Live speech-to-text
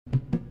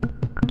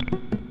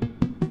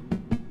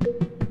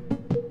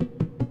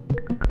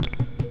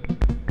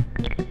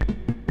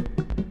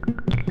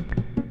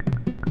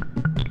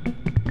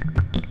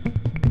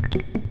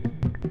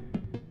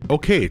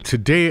Okay,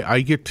 today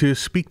I get to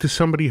speak to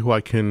somebody who I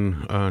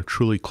can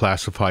truly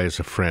classify as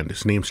a friend.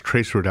 His name's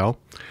Trace Reddell.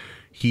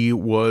 He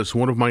was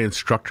one of my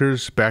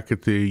instructors back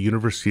at the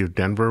University of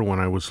Denver when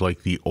I was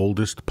like the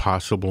oldest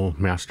possible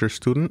master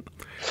student.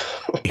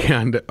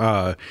 And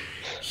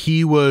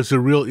he was a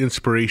real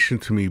inspiration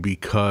to me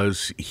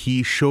because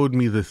he showed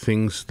me the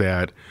things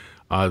that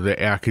that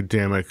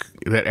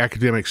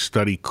academic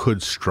study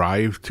could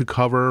strive to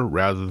cover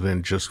rather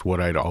than just what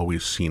I'd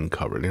always seen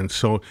covered. And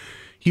so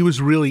he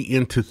was really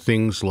into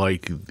things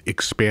like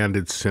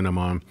expanded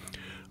cinema,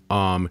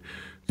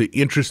 the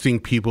interesting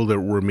people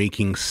that were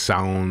making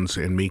sounds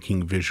and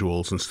making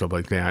visuals and stuff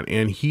like that.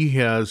 And he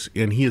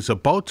is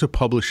about to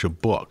publish a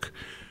book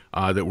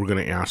that we're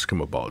going to ask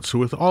him about. So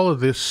with all of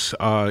this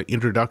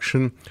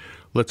introduction,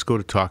 let's go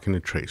to talking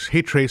to Trace.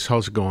 Hey, Trace,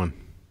 how's it going?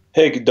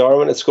 Hey,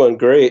 Darwin, it's going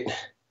great.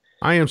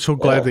 I am so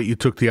glad that you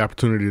took the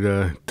opportunity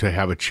to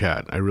have a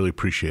chat. I really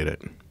appreciate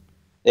it.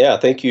 Yeah,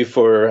 thank you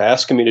for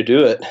asking me to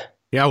do it.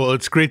 Yeah, well,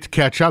 it's great to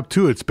catch up,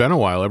 too. It's been a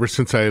while. Ever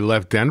since I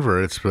left Denver,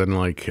 it's been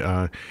like,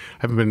 I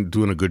haven't been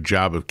doing a good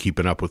job of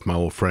keeping up with my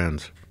old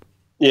friends.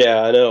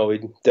 Yeah, I know. We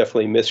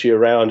definitely miss you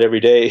around every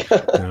day.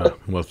 Yeah,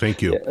 well,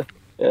 thank you.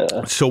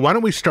 Yeah. So why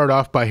don't we start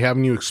off by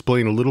having you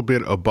explain a little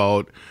bit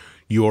about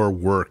your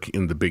work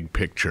in the big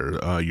picture,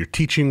 your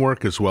teaching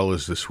work as well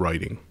as this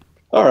writing.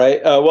 All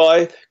right. Well,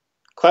 I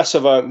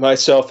classify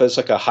myself as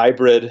like a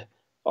hybrid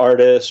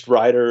artist,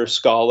 writer,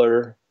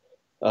 scholar.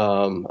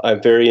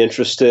 I'm very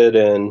interested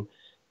in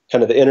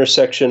kind of the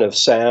intersection of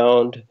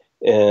sound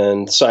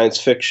and science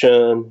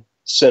fiction,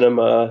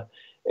 cinema,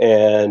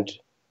 and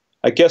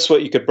I guess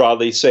what you could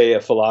broadly say a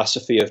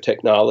philosophy of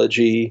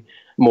technology.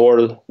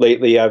 More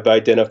lately, I've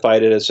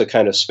identified it as a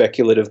kind of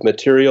speculative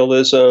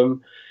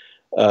materialism,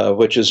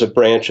 which is a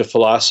branch of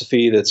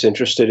philosophy that's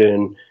interested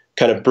in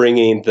kind of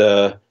bringing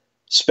the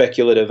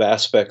speculative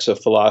aspects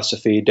of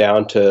philosophy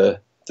down to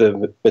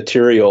the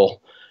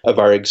material of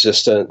our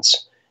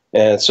existence.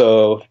 And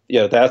so,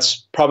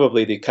 that's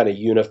probably the kind of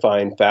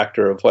unifying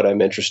factor of what I'm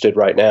interested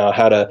right now,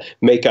 how to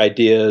make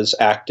ideas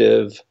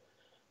active,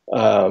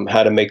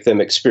 how to make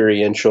them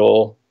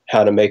experiential,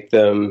 how to make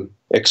them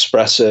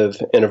expressive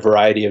in a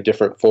variety of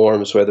different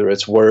forms, whether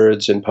it's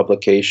words in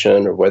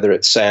publication or whether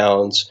it's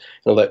sounds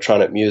in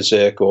electronic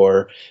music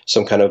or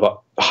some kind of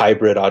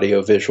hybrid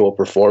audiovisual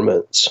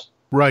performance.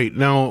 Right.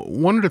 Now,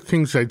 one of the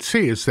things I'd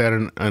say is that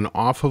an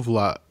awful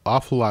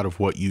lot of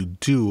what you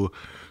do,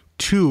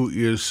 too,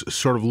 is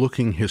sort of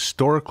looking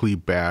historically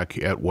back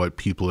at what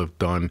people have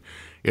done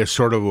as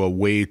sort of a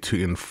way to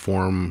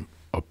inform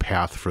a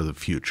path for the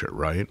future,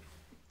 right?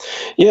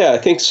 Yeah, I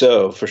think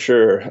so, for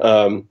sure.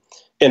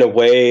 In a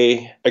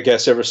way, I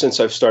guess ever since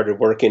I've started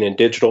working in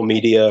digital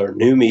media or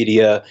new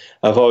media,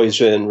 I've always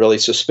been really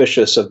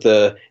suspicious of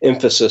the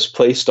emphasis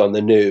placed on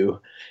the new,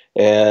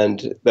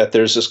 and that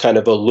there's this kind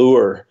of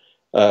allure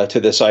to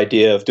this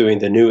idea of doing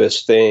the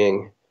newest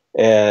thing.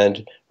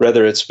 And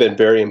rather, it's been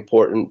very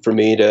important for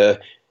me to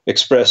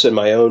express in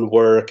my own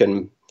work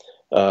and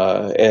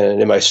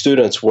in my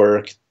students'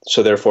 work,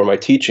 so therefore my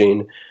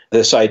teaching,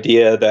 this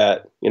idea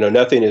that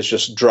nothing is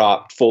just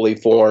dropped fully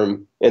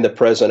formed in the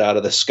present out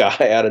of the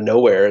sky, out of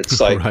nowhere.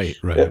 It's like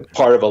right.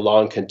 Part of a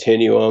long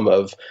continuum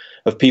of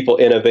people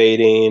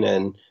innovating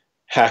and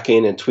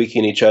hacking and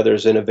tweaking each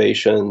other's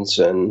innovations,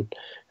 and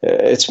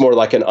it's more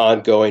like an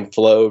ongoing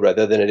flow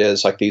rather than it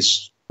is like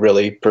these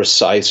really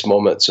precise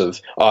moments of,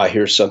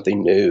 here's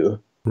something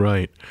new.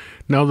 Right.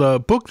 Now, the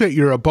book that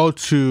you're about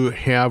to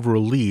have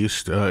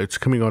released, it's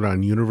coming out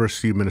on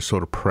University of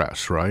Minnesota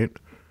Press, right?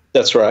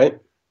 That's right.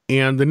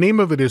 And the name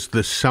of it is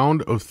The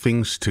Sound of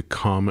Things to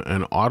Come,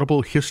 an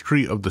audible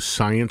history of the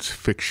science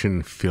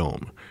fiction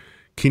film.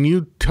 Can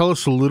you tell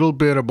us a little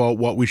bit about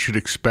what we should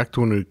expect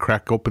when we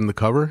crack open the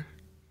cover?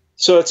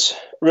 So it's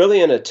really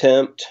an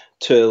attempt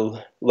to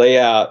lay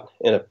out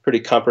in a pretty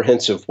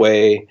comprehensive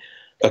way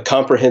a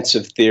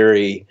comprehensive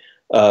theory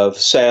of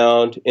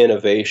sound,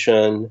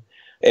 innovation,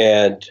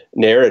 and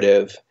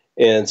narrative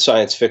in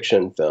science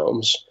fiction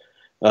films.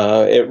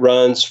 It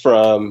runs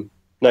from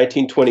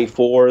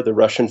 1924, the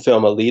Russian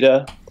film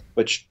Alita,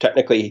 which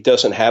technically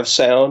doesn't have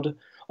sound,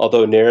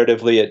 although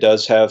narratively it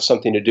does have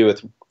something to do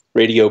with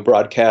radio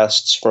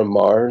broadcasts from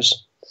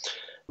Mars,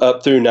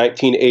 up through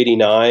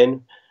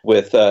 1989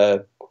 with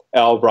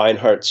Al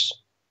Reinhardt's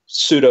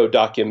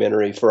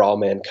pseudo-documentary For All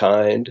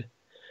Mankind.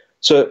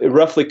 So it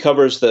roughly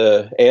covers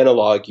the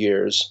analog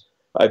years.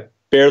 I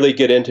barely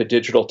get into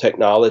digital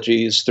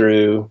technologies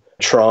through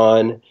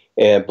Tron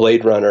and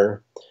Blade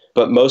Runner,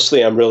 but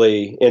mostly I'm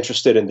really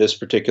interested in this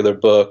particular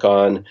book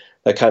on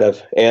the kind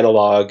of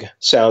analog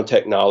sound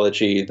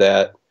technology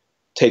that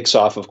takes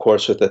off, of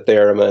course, with the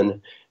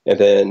theremin and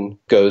then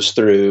goes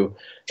through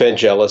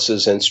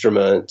Vangelis's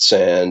instruments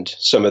and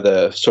some of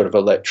the sort of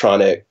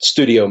electronic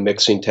studio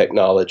mixing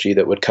technology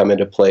that would come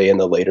into play in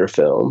the later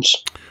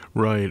films.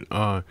 Right.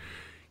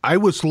 I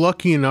was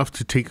lucky enough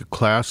to take a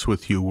class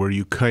with you where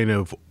you kind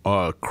of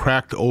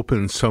cracked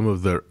open some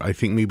of the, I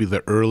think maybe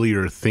the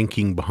earlier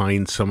thinking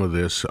behind some of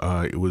this.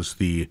 It was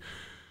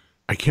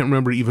I can't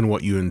remember even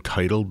what you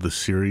entitled the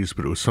series,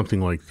 but it was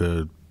something like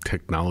the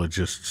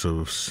technologists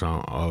of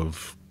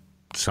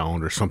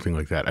sound or something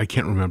like that. I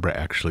can't remember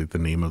actually the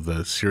name of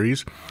the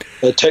series.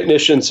 The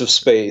Technicians of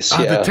Space.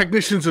 The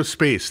Technicians of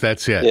Space.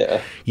 That's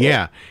it.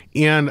 Yeah.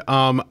 And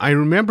I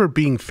remember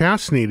being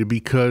fascinated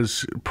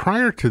because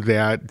prior to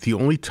that, the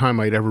only time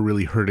I'd ever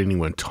really heard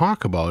anyone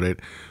talk about it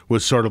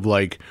was sort of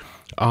like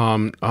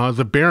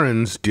the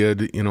Barrons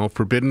did,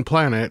 Forbidden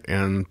Planet,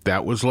 and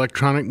that was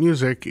electronic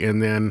music.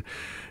 And then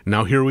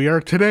now here we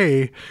are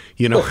today,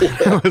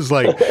 I was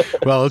like,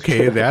 well,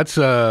 okay, that's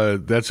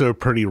a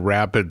pretty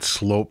rapid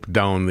slope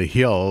down the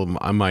hill.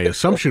 My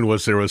assumption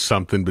was there was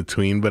something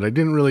between, but I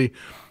didn't really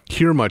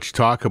hear much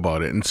talk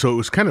about it. And so it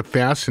was kind of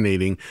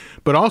fascinating,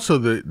 but also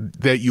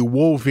that you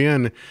wove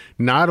in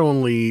not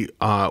only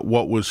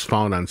what was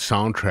found on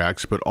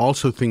soundtracks, but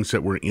also things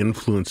that were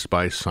influenced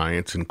by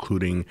science,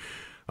 including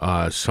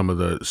some of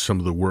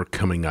the work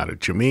coming out of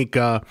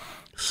Jamaica,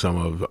 some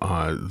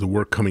of the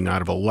work coming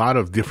out of a lot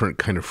of different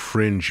kind of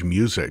fringe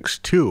musics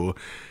too,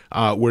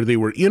 where they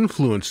were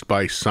influenced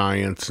by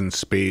science and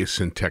space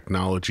and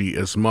technology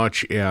as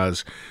much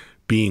as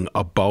being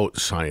about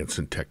science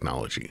and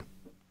technology.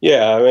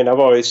 Yeah, I mean, I've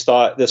always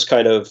thought this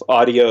kind of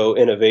audio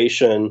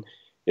innovation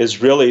is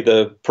really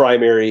the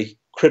primary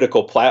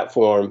critical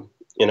platform,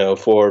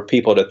 for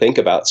people to think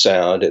about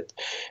sound.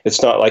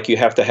 It's not like you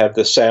have to have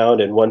the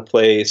sound in one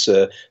place,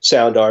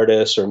 sound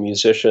artists or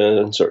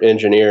musicians or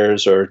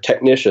engineers or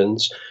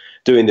technicians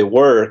doing the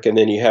work, and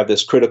then you have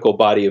this critical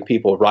body of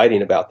people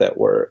writing about that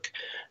work.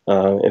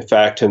 In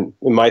fact, in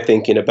my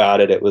thinking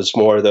about it, it was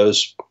more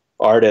those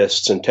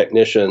artists and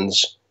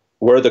technicians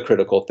were the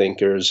critical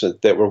thinkers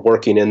that were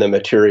working in the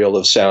material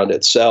of sound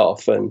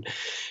itself. And,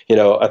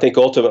 I think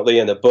ultimately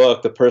in the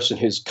book, the person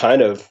who's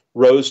kind of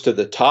rose to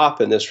the top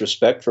in this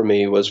respect for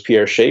me was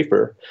Pierre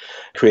Schaeffer,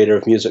 creator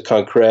of Musique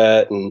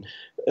Concrète, and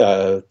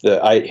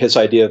his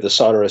idea of the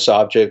sonorous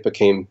object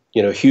became,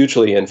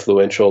 hugely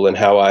influential in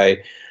how I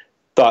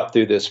thought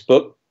through this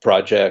book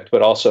project,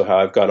 but also how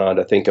I've gone on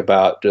to think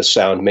about just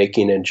sound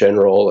making in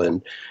general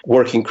and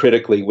working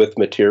critically with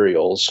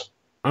materials.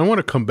 I want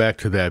to come back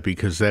to that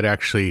because that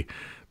actually,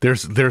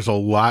 there's a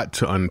lot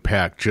to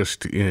unpack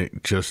just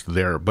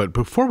there. But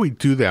before we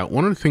do that,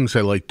 one of the things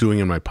I like doing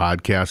in my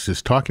podcast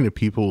is talking to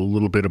people a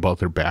little bit about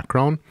their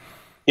background.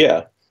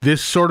 Yeah.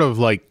 This sort of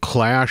like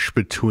clash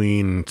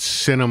between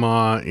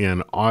cinema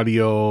and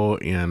audio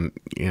and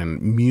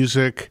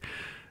music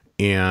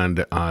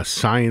and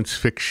science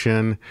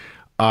fiction.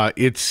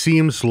 It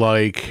seems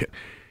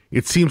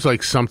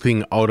like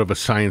something out of a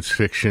science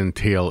fiction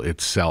tale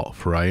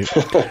itself, right?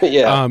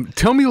 Yeah.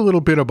 Tell me a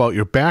little bit about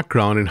your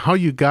background and how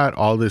you got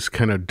all this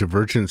kind of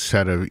divergent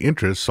set of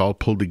interests all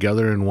pulled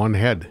together in one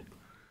head.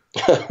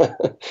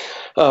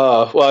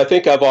 Well, I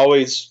think I've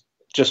always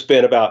just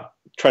been about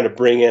trying to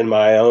bring in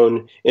my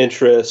own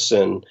interests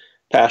and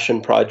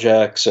passion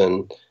projects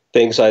and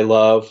things I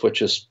love,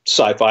 which is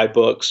sci-fi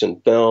books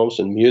and films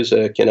and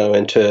music,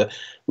 into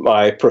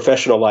my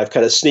professional life,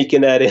 kind of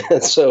sneaking that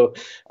in. So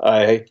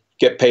I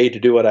get paid to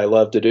do what I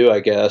love to do, I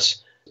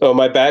guess. So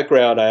my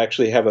background, I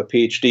actually have a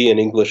PhD in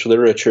English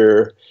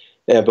literature,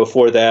 and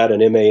before that,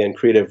 an MA in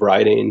creative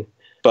writing.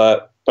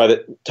 But by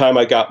the time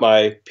I got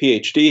my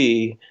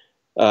PhD,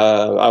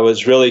 I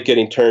was really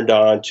getting turned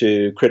on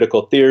to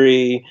critical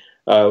theory.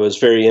 I was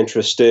very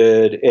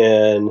interested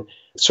in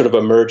sort of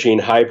emerging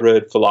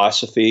hybrid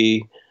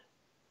philosophy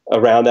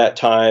around that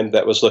time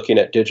that was looking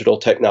at digital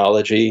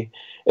technology.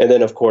 And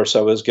then, of course,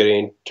 I was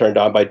getting turned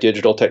on by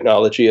digital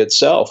technology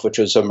itself, which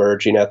was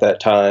emerging at that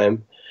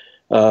time.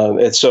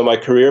 And so my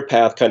career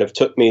path kind of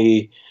took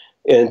me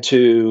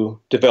into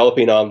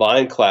developing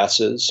online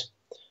classes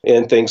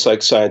in things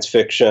like science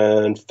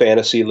fiction,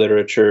 fantasy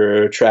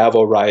literature,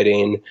 travel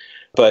writing,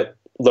 but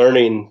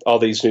learning all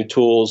these new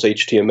tools,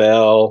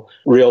 HTML,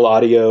 real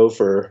audio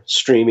for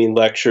streaming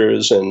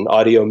lectures and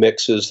audio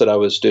mixes that I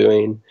was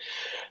doing.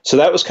 So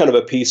that was kind of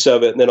a piece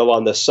of it. And then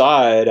along the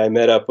side, I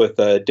met up with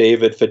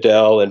David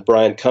Fidel and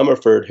Brian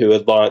Comerford, who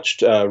had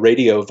launched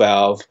Radio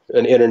Valve,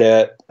 an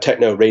internet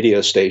techno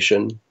radio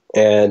station,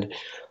 and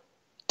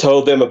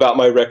told them about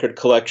my record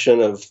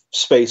collection of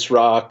space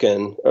rock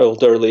and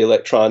early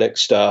electronic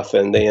stuff.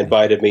 And they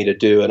invited me to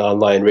do an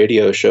online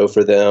radio show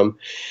for them.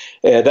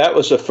 And that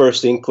was the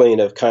first inkling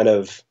of kind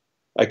of,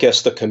 I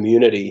guess, the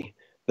community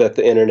that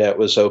the internet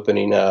was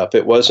opening up.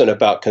 It wasn't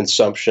about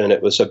consumption.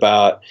 It was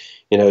about,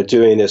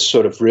 doing this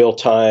sort of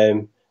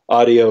real-time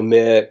audio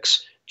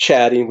mix,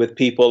 chatting with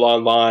people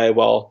online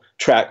while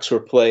tracks were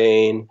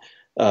playing,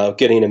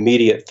 getting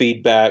immediate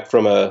feedback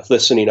from a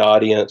listening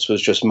audience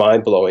was just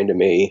mind-blowing to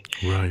me.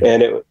 Right.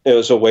 And it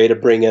was a way to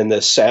bring in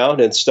this sound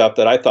and stuff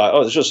that I thought,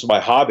 it's just my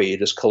hobby,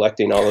 just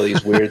collecting all of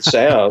these weird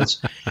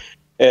sounds.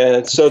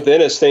 And so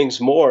then as things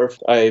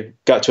morphed, I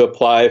got to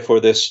apply for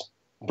this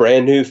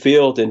brand new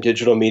field in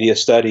digital media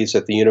studies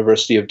at the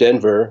University of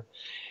Denver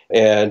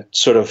and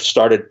sort of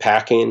started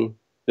packing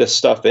this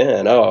stuff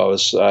in.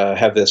 I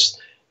have this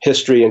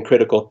history in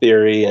critical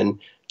theory and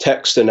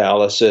text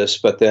analysis,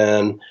 but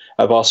then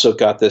I've also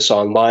got this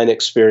online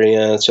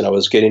experience, and I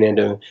was getting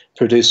into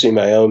producing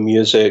my own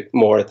music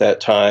more at that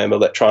time,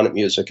 electronic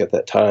music at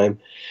that time.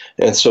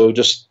 And so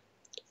just,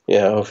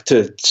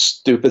 to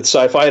stupid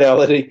sci-fi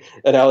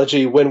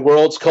analogy, when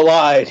worlds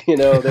collide,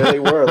 there they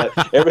were, like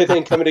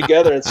everything coming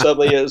together, and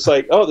suddenly it's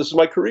like, oh, this is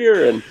my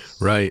career. And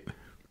right.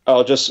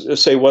 I'll just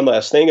say one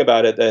last thing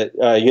about it,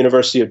 that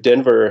University of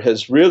Denver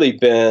has really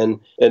been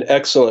an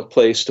excellent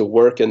place to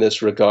work in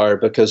this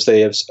regard, because they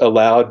have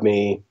allowed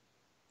me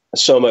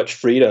so much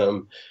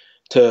freedom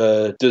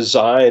to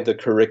design the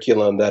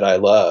curriculum that I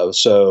love.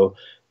 So,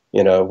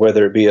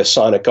 whether it be a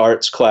sonic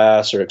arts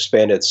class or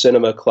expanded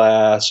cinema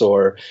class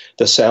or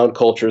the sound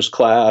cultures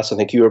class, I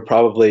think you were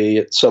probably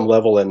at some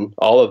level in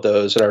all of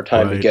those in our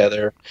time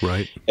together.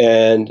 Right.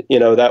 And,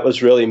 that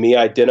was really me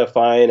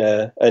identifying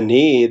a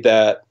need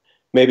that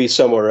maybe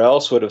somewhere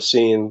else would have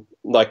seen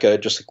like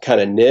just a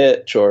kind of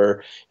niche,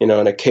 or,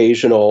 an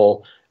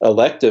occasional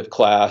elective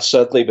class,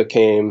 suddenly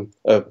became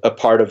a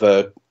part of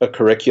a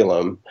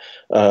curriculum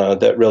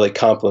that really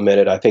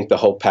complemented, I think, the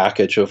whole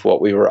package of what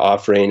we were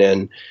offering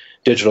in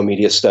digital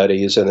media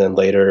studies and then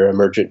later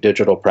emergent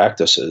digital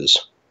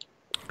practices.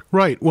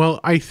 Right. Well,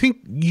 I think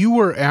you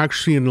were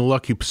actually in a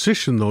lucky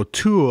position, though,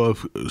 too,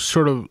 of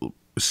sort of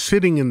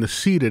sitting in the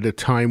seat at a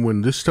time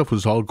when this stuff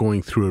was all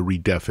going through a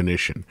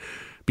redefinition.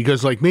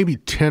 Because like maybe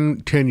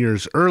 10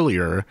 years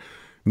earlier,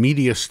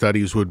 media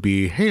studies would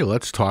be, hey,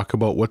 let's talk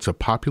about what's a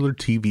popular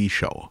TV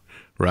show,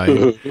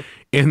 right?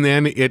 And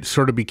then it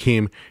sort of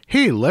became,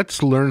 hey,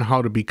 let's learn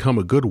how to become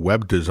a good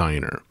web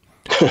designer.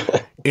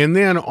 And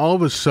then all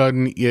of a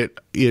sudden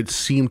it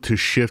seemed to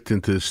shift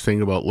into this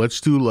thing about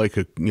let's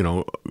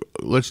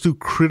do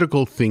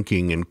critical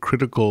thinking and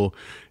critical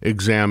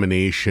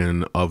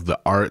examination of the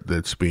art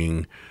that's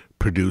being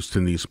produced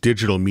in these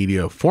digital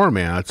media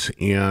formats,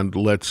 and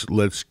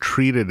let's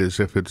treat it as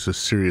if it's a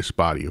serious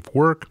body of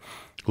work.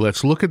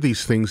 Let's look at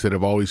these things that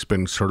have always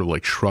been sort of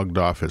like shrugged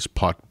off as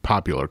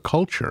popular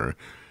culture,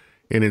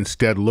 and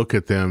instead look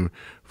at them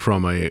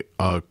from a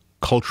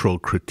cultural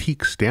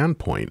critique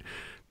standpoint.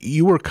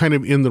 You were kind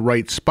of in the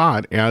right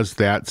spot as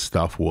that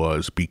stuff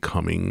was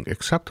becoming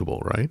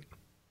acceptable, right?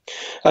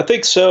 I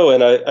think so,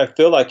 and I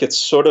feel like it's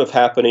sort of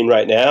happening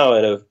right now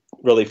in a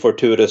really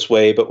fortuitous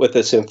way, but with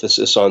this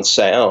emphasis on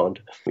sound,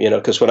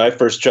 because when I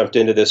first jumped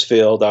into this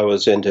field, I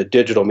was into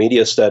digital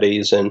media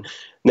studies, and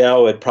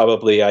now I'd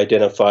probably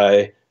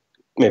identify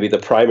maybe the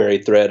primary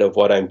thread of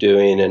what I'm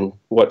doing in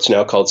what's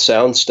now called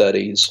sound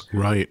studies.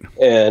 Right.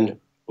 And,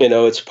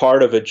 it's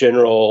part of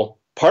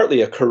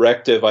partly a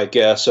corrective, I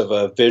guess, of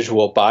a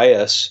visual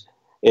bias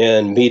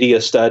in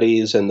media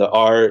studies and the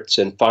arts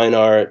and fine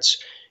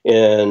arts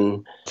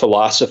and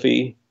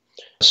philosophy.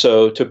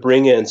 So to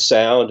bring in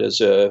sound as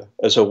a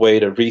way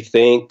to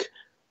rethink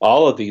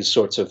all of these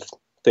sorts of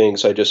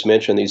things I just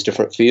mentioned, these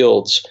different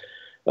fields,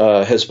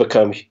 has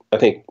become, I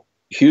think,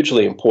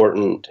 hugely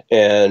important,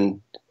 and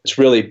it's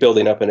really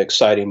building up an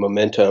exciting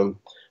momentum.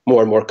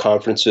 More and more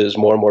conferences,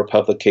 more and more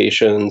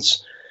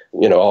publications,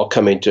 all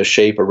coming to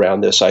shape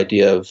around this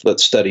idea of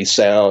let's study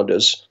sound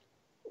as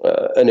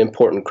an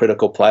important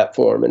critical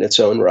platform in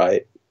its own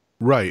right.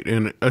 Right,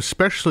 and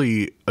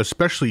especially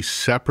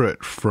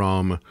separate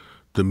from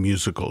the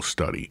musical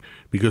study,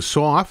 because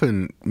so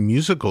often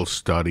musical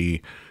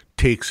study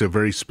takes a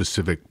very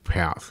specific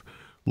path.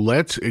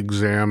 Let's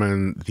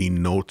examine the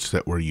notes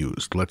that were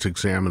used. Let's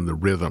examine the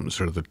rhythms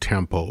or the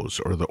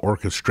tempos or the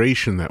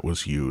orchestration that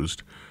was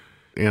used.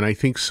 And I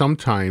think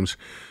sometimes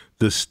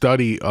the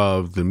study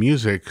of the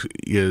music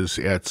is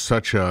at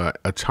such a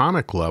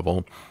atomic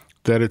level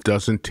that it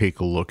doesn't take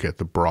a look at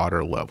the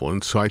broader level.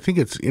 And so I think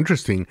it's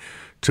interesting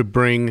to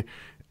bring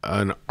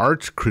an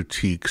arts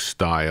critique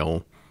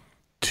style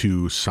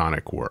to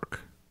sonic work.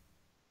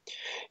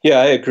 Yeah,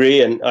 I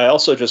agree. And I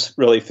also just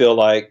really feel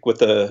like with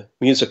the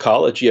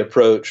musicology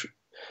approach,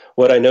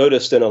 what I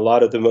noticed in a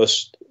lot of the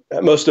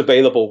most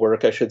available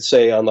work, I should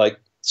say, on like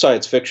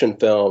science fiction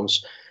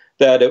films,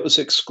 that it was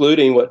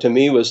excluding what to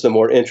me was the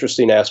more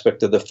interesting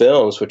aspect of the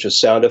films, which is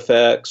sound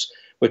effects,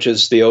 which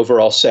is the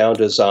overall sound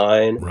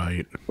design,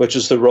 right, which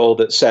is the role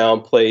that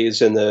sound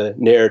plays in the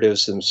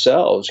narratives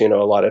themselves, a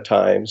lot of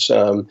times.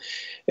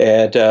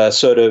 And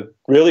so to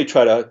really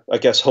try to, I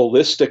guess,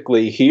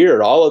 holistically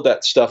hear all of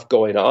that stuff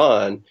going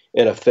on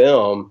in a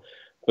film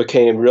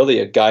became really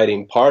a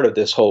guiding part of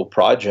this whole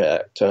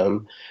project.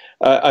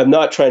 I'm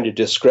not trying to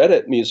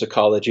discredit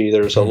musicology.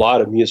 There's a lot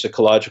of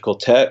musicological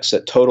texts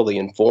that totally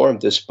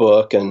informed this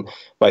book and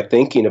my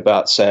thinking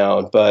about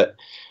sound, but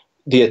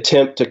the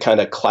attempt to kind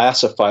of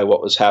classify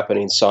what was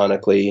happening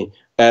sonically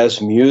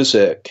as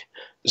music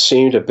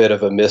seemed a bit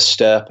of a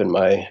misstep in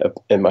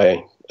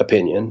my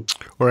opinion.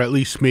 Or at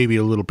least maybe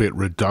a little bit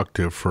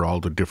reductive for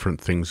all the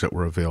different things that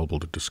were available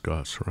to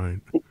discuss, right?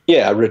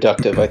 Yeah,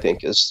 reductive, I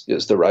think, is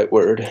the right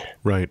word.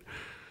 Right.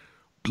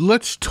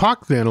 Let's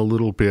talk then a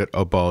little bit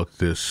about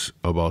this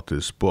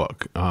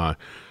book.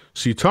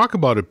 So you talk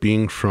about it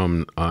being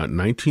from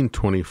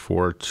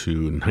 1924 to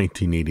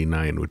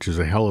 1989, which is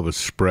a hell of a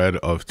spread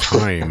of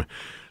time.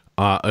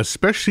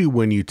 especially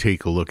when you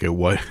take a look at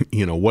what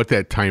what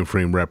that time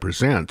frame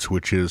represents,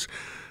 which is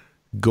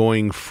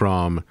going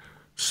from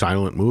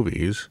silent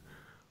movies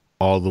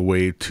all the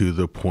way to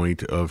the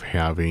point of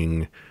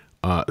having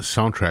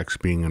soundtracks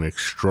being an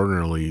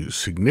extraordinarily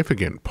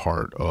significant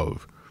part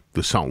of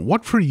the sound.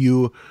 What for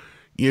you,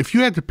 if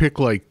you had to pick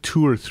like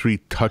 2 or 3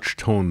 touch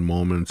tone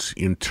moments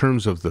in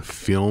terms of the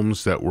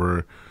films that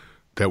were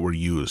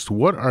used,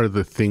 what are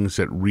the things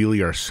that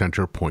really are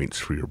center points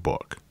for your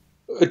book?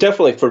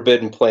 Definitely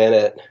Forbidden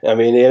Planet. I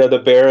mean, the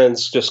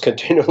Barrons just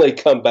continually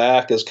come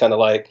back as kind of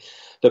like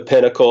the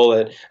pinnacle.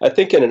 And I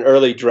think in an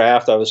early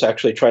draft, I was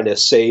actually trying to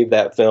save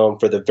that film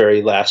for the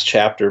very last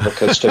chapter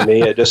because to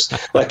me, it just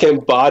like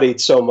embodied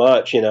so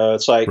much.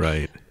 It's like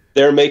Right.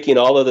 They're making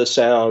all of the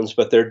sounds,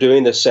 but they're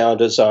doing the sound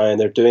design,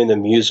 they're doing the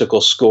musical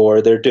score,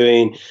 they're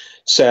doing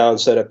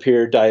sounds that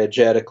appear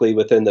diegetically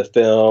within the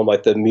film,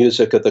 like the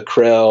music of the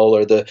Krell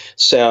or the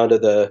sound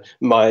of the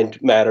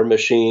mind matter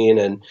machine.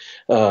 And,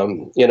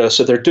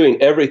 so they're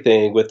doing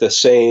everything with the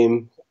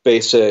same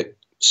basic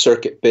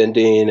circuit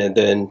bending and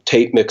then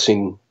tape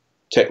mixing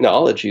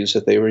technologies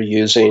that they were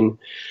using.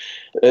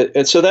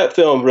 And so that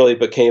film really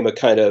became a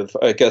kind of,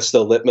 I guess,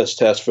 the litmus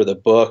test for the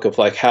book of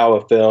like how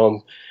a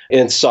film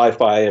in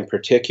sci-fi in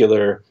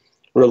particular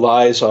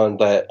relies on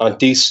that, on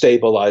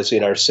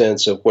destabilizing our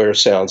sense of where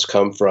sounds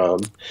come from.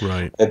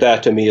 Right. And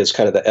that to me is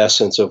kind of the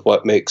essence of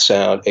what makes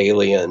sound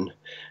alien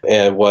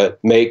and what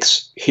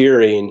makes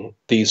hearing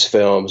these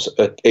films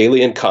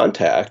alien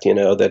contact,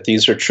 that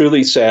these are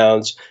truly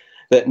sounds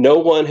that no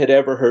one had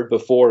ever heard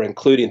before,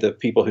 including the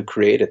people who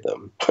created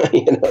them.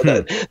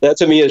 That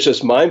to me is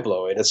just mind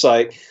blowing. It's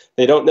like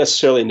they don't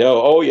necessarily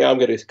know, oh yeah, I'm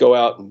going to go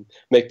out and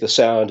make the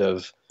sound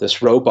of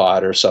this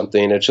robot or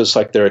something. It's just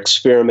like they're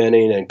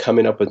experimenting and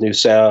coming up with new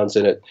sounds,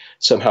 and it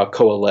somehow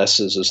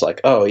coalesces as like,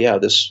 oh yeah,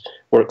 this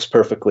works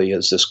perfectly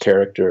as this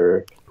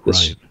character,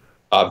 this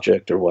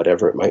object or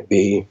whatever it might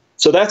be.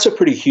 So that's a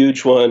pretty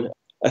huge one.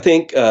 I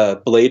think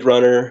Blade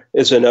Runner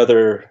is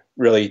another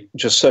really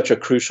just such a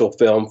crucial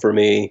film for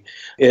me.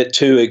 It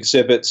too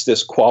exhibits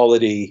this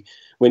quality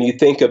when you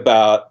think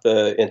about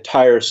the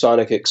entire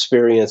sonic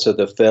experience of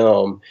the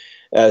film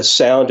as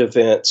sound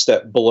events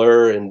that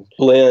blur and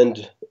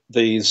blend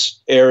these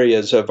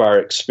areas of our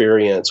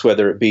experience,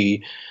 whether it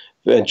be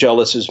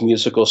Vangelis's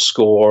musical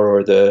score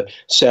or the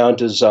sound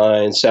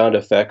design, sound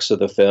effects of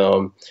the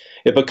film.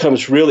 It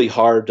becomes really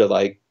hard to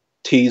like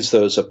tease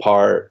those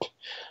apart.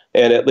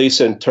 And at least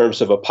in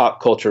terms of a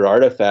pop culture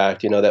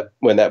artifact, that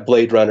when that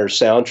Blade Runner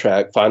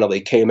soundtrack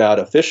finally came out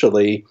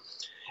officially,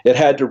 it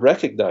had to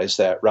recognize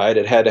that, right?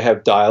 It had to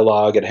have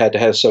dialogue. It had to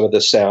have some of the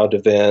sound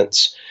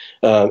events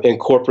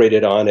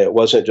incorporated on it. It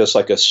wasn't just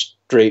like a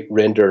straight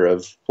render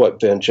of what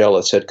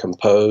Vangelis had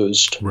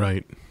composed.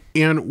 Right.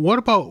 And what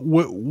about,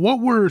 what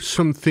were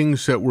some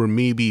things that were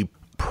maybe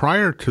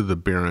prior to the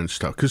Barrons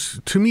stuff? Because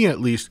to me, at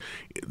least,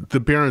 the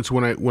Barrons,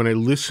 when I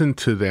listen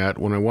to that,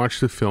 when I watch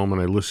the film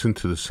and I listen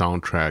to the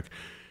soundtrack,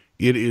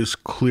 it is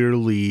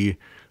clearly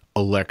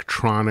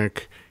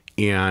electronic,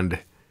 and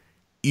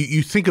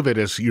you think of it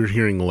as you're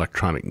hearing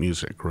electronic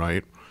music,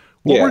 right?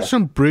 What were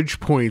some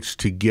bridge points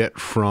to get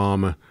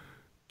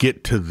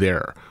to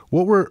there?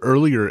 What were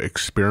earlier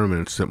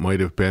experiments that might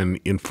have been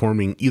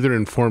informing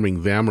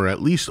them or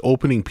at least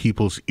opening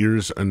people's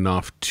ears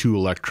enough to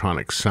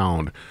electronic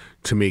sound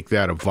to make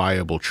that a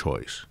viable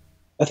choice?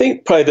 I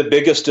think probably the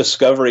biggest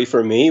discovery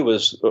for me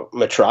was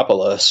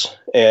Metropolis.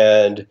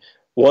 And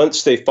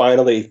once they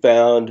finally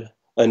found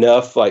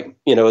enough, it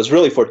was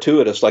really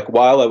fortuitous. Like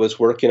while I was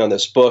working on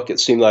this book, it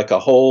seemed like a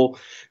whole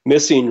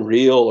missing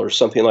reel or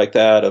something like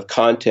that of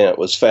content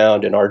was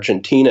found in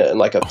Argentina in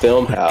like a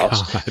film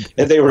house.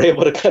 And they were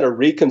able to kind of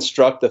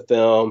reconstruct the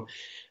film.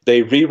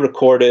 They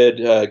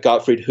re-recorded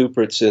Gottfried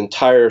Huppert's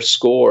entire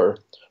score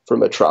for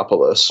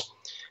Metropolis.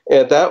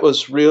 And that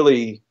was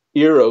really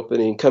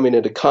ear-opening coming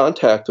into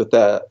contact with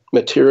that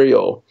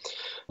material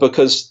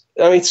because,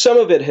 some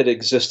of it had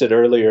existed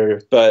earlier,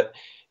 but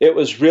it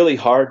was really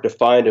hard to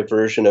find a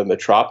version of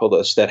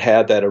Metropolis that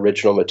had that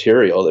original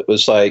material. It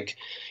was like,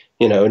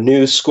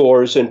 new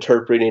scores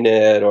interpreting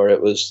it, or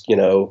it was,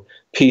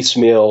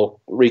 piecemeal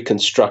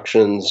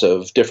reconstructions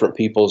of different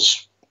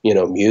people's,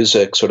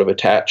 music sort of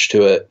attached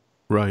to it.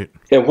 Right.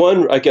 And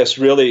one, I guess,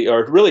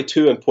 really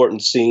two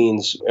important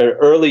scenes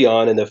early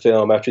on in the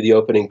film after the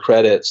opening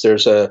credits.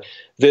 There's a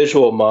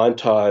visual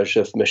montage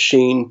of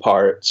machine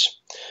parts,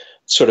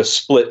 sort of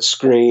split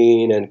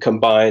screen and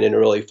combined in a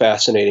really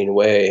fascinating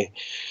way.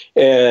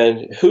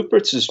 And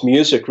Huppert's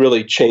music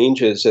really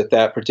changes at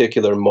that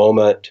particular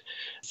moment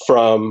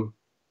from,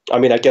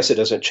 I guess it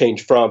doesn't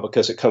change from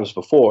because it comes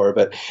before,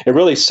 but it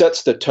really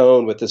sets the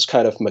tone with this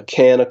kind of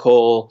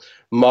mechanical,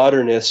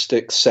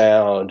 modernistic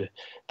sound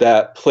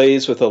that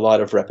plays with a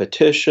lot of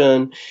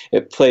repetition.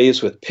 It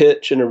plays with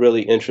pitch in a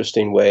really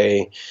interesting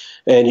way.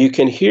 And you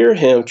can hear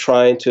him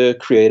trying to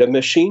create a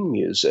machine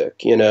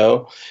music,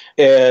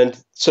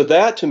 And so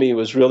that to me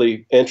was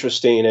really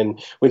interesting.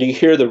 And when you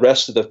hear the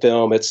rest of the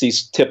film, it's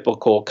these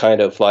typical kind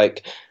of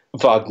like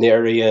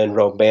Wagnerian,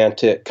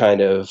 romantic kind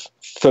of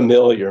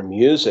familiar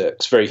music.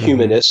 It's very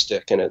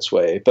humanistic in its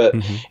way. But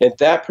in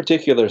that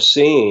particular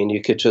scene,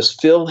 you could just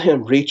feel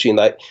him reaching,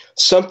 like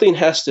something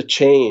has to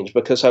change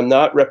because I'm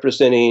not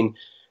representing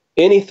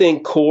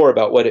anything core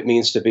about what it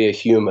means to be a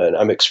human.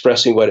 I'm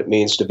expressing what it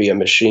means to be a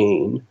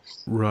machine.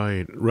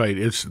 Right, right.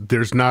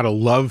 There's not a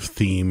love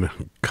theme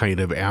kind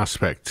of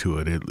aspect to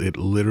it. It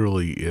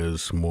literally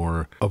is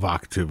more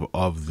evocative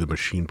of the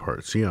machine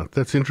parts. Yeah,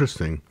 that's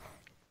interesting.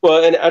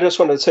 Well, and I just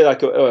wanted to say,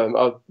 like,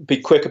 I'll be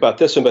quick about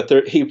this one,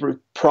 but he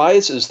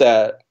reprises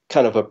that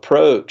kind of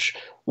approach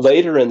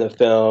later in the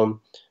film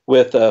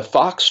with a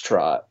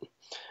foxtrot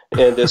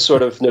and this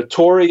sort of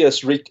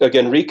notorious,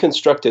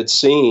 reconstructed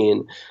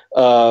scene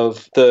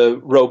of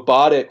the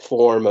robotic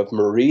form of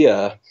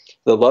Maria,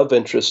 the love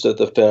interest of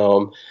the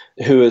film,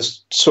 who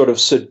is sort of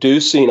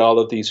seducing all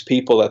of these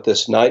people at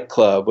this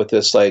nightclub with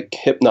this like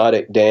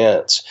hypnotic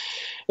dance.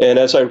 And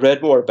as I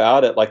read more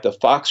about it, like the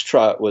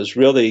foxtrot was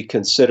really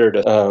considered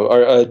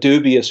a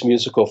dubious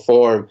musical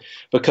form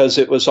because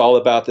it was all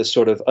about this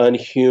sort of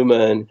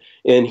inhuman,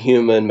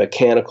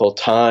 mechanical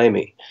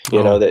timing,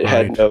 that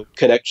had no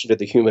connection to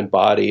the human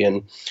body.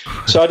 And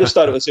so I just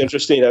thought it was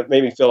interesting. It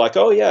made me feel like,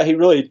 oh yeah, he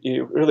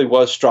really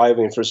was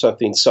striving for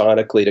something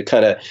sonically to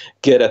kind of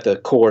get at the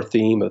core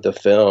theme of the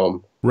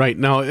film. Right.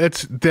 Now,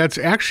 that's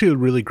actually a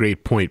really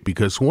great point,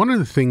 because one of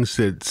the things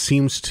that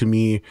seems to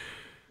me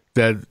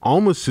that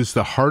almost is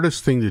the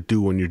hardest thing to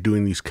do when you're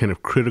doing these kind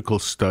of critical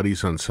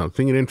studies on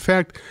something, and in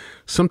fact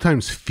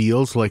sometimes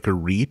feels like a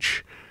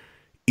reach,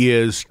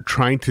 is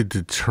trying to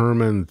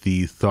determine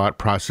the thought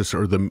process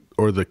or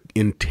the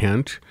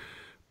intent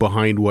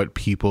behind what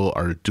people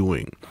are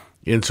doing.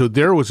 And so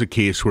there was a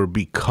case where,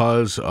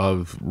 because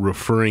of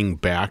referring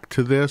back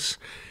to this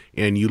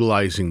and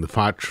utilizing the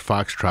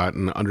foxtrot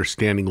and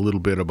understanding a little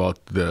bit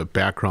about the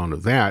background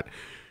of that,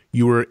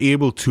 you were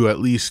able to at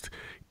least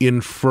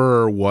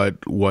infer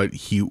what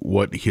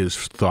his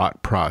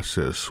thought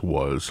process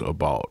was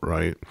about,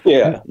 right?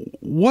 Yeah.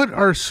 What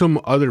are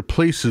some other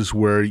places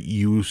where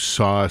you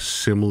saw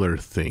similar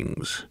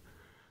things?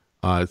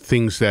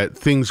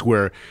 Things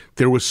where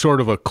there was sort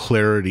of a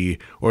clarity,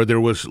 or there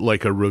was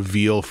like a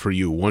reveal for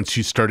you. Once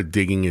you started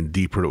digging in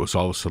deeper, it was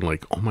all of a sudden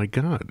like, oh my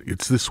God,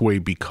 it's this way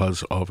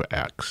because of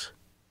X.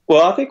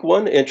 Well, I think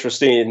one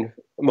interesting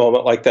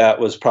moment like that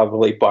was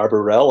probably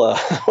Barbarella,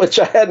 which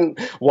I hadn't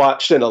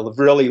watched in a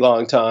really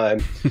long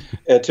time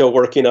until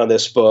working on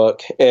this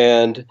book.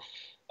 And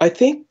I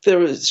think there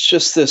was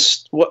just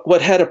this,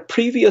 what had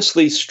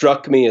previously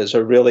struck me as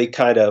a really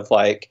kind of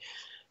like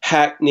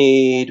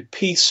hackneyed,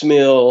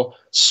 piecemeal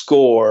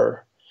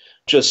score,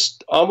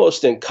 just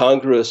almost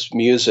incongruous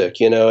music.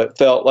 It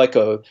felt like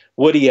a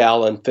Woody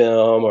Allen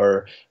film,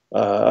 or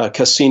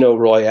Casino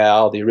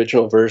Royale, the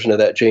original version of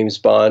that James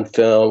Bond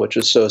film, which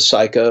is so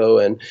psycho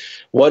and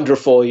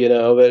wonderful,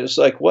 but it's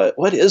like, what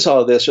is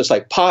all this? Just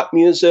like pop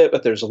music,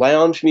 but there's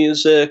lounge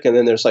music, and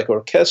then there's like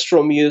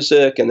orchestral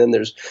music, and then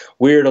there's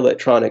weird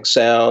electronic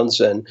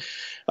sounds. And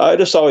I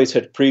just always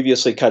had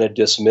previously kind of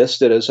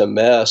dismissed it as a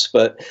mess.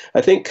 But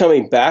I think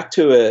coming back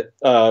to it,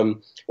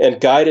 and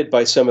guided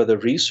by some of the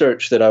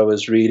research that I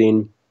was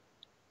reading,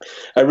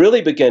 I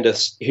really began to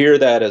hear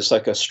that as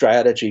like a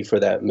strategy for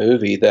that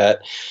movie,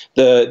 that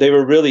they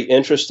were really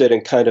interested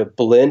in kind of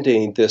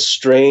blending this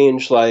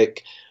strange,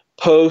 like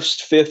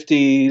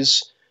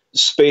post-50s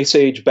space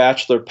age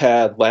bachelor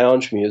pad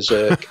lounge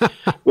music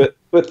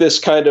with this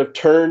kind of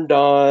turned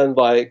on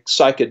like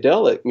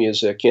psychedelic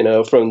music,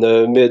 from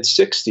the mid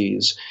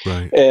 60s,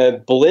 right,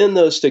 and blend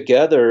those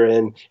together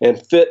and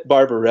fit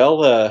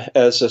Barbarella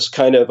as this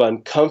kind of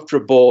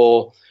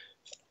uncomfortable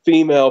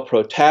female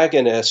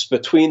protagonist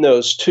between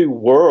those two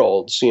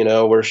worlds,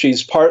 where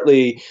she's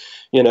partly,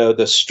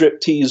 the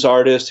striptease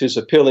artist who's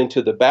appealing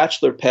to the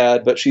bachelor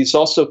pad, but she's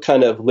also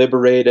kind of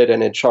liberated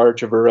and in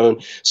charge of her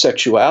own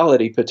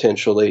sexuality,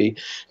 potentially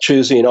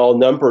choosing all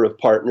number of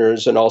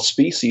partners and all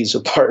species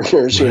of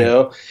partners,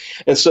 right.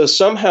 And so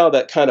somehow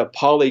that kind of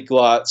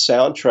polyglot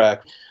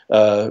soundtrack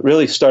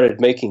really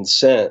started making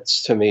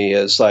sense to me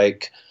as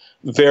like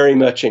very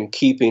much in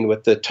keeping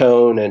with the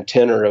tone and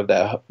tenor of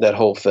that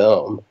whole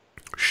film.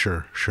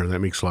 Sure. That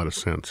makes a lot of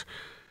sense.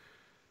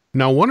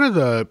 Now, one of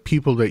the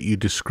people that you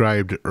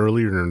described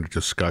earlier in the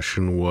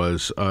discussion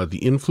was the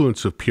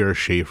influence of Pierre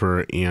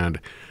Schaeffer, and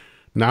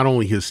not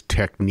only his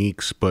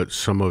techniques, but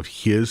some of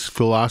his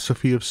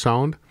philosophy of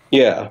sound.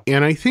 Yeah.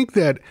 And I think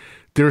that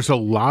there's a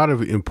lot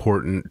of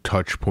important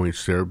touch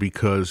points there,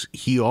 because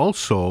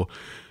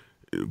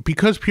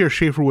Pierre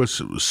Schaeffer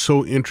was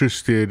so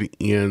interested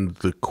in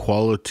the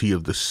quality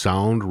of the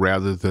sound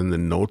rather than the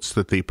notes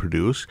that they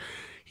produce,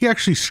 he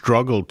actually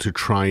struggled to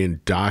try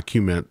and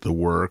document the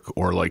work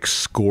or like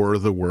score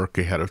the work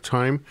ahead of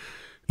time.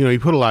 He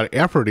put a lot of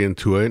effort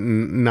into it,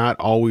 and not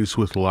always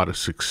with a lot of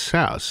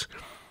success.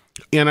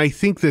 And I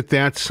think that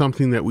that's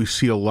something that we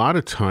see a lot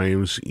of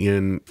times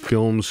in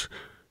film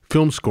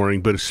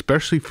scoring, but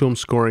especially film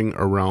scoring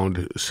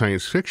around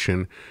science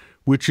fiction,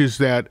 which is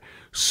that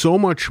so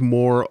much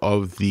more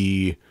of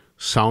the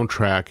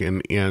soundtrack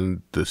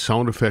and the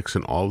sound effects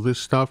and all this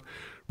stuff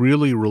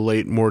really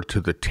relate more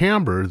to the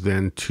timbre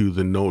than to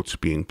the notes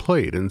being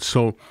played. And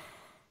so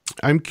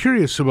I'm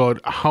curious about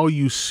how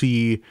you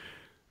see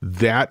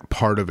that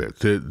part of it,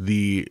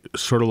 the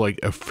sort of like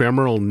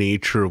ephemeral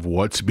nature of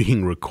what's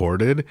being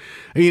recorded.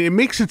 I mean, it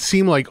makes it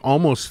seem like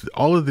almost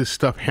all of this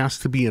stuff has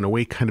to be in a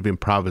way kind of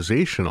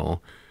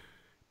improvisational,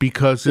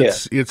 because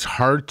it's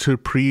hard to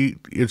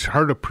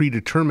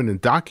predetermine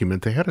and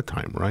document ahead of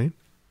time, right?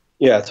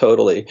 Yeah,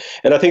 totally.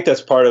 And I think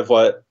that's part of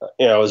what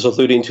I was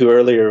alluding to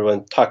earlier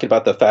when talking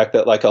about the fact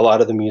that like a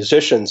lot of the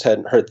musicians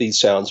hadn't heard these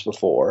sounds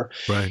before.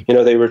 Right.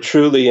 They were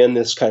truly in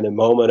this kind of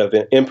moment of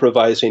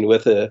improvising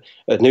with a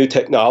new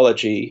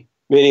technology,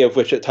 many of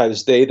which at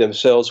times they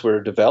themselves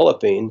were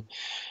developing,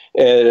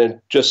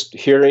 and just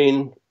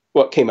hearing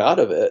what came out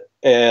of it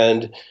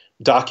and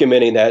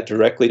documenting that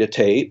directly to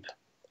tape,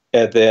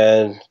 and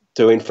then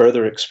doing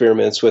further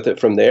experiments with it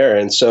from there.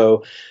 And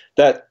so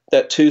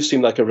that too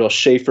seemed like a real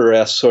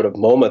Schaeffer-esque sort of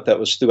moment that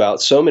was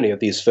throughout so many of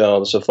these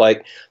films, of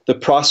like the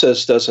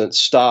process doesn't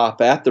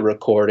stop at the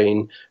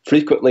recording.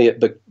 Frequently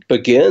it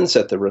begins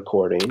at the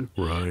recording.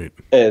 Right.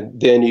 And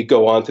then you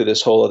go on through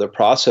this whole other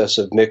process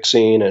of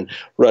mixing and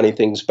running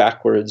things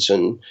backwards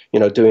and,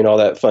 doing all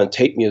that fun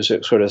tape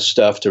music sort of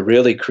stuff to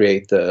really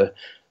create the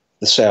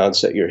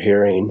sounds that you're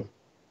hearing.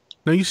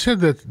 Now, you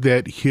said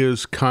that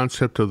his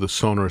concept of the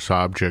sonorous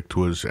object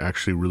was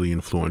actually really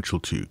influential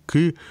to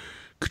you.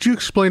 Could you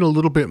explain a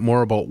little bit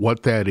more about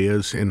what that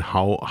is and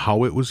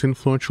how it was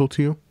influential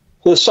to you?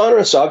 The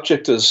sonorous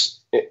object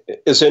is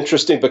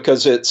interesting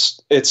because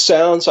it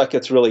sounds like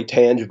it's really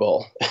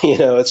tangible.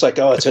 It's like,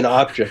 oh, it's an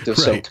object of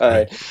some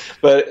kind. Right.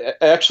 But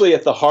actually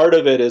at the heart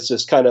of it is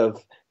this kind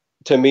of,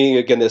 to me,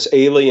 again, this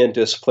alien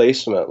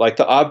displacement. Like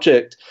the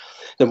object,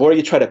 the more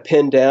you try to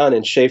pin down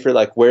in Schaeffer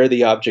like where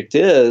the object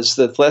is,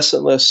 the less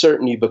and less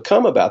certain you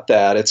become about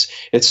that.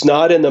 It's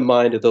not in the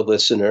mind of the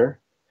listener.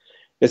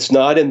 It's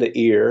not in the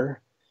ear.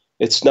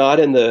 It's not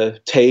in the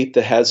tape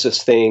that has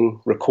this thing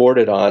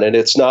recorded on it.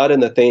 It's not in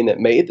the thing that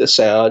made the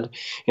sound.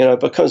 It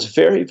becomes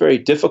very, very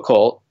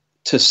difficult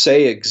to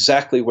say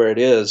exactly where it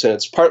is. And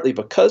it's partly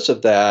because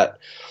of that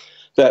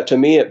to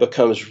me it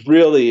becomes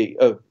really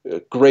a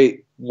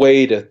great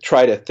way to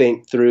try to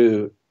think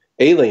through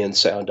alien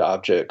sound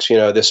objects,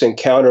 this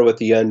encounter with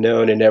the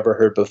unknown and never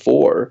heard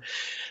before.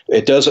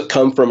 It doesn't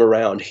come from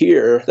around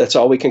here. That's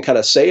all we can kind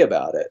of say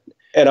about it.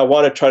 And I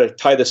want to try to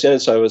tie this in,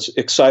 so I was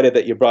excited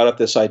that you brought up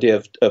this idea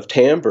of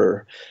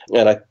timbre,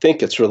 and I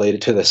think it's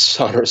related to this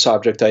sonorous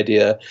object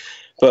idea.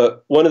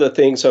 But one of the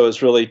things I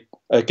was really,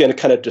 again, a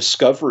kind of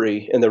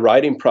discovery in the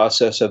writing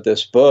process of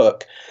this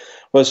book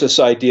was this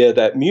idea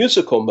that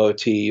musical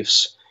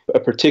motifs, a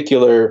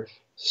particular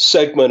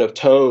segment of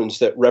tones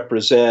that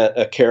represent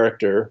a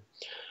character,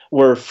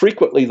 were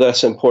frequently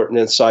less important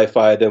in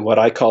sci-fi than what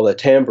I call a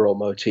timbral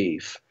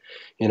motif.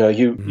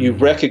 You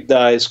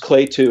recognize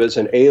Clayton as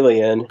an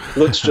alien,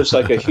 looks just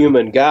like a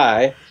human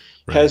guy,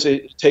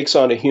 right. Takes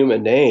on a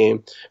human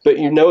name, but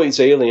he's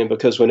alien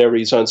because whenever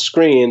he's on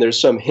screen, there's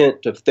some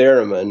hint of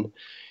theremin,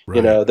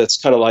 right.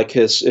 That's kind of like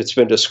it's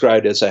been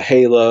described as a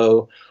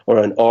halo or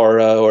an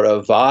aura or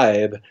a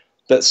vibe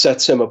that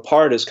sets him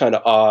apart as kind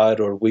of odd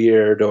or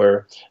weird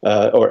or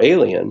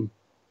alien.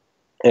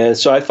 And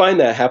so I find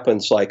that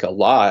happens like a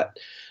lot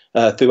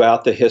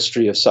throughout the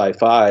history of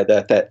sci-fi,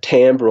 that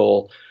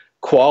timbral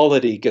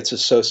quality gets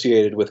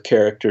associated with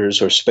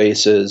characters or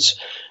spaces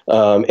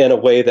in a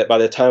way that by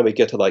the time we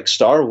get to like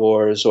Star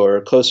Wars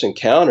or Close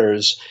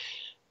Encounters,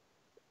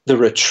 the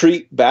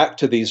retreat back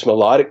to these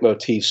melodic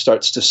motifs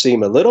starts to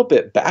seem a little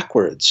bit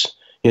backwards.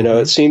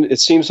 It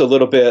seems a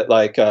little bit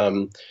like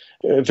a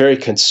very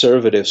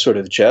conservative sort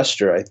of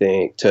gesture, I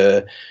think,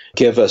 to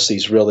give us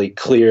these really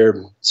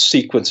clear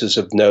sequences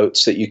of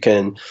notes that you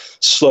can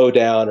slow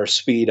down or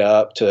speed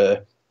up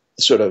to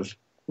sort of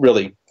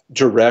really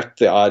direct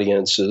the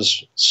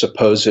audience's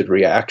supposed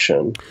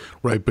reaction.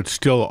 Right, but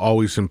still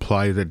always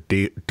imply that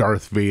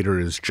Darth Vader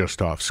is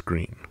just off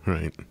screen,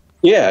 right?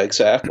 Yeah,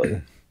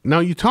 exactly. Now,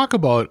 you talk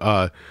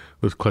about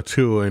with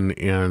Clayton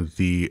and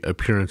the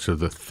appearance of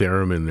the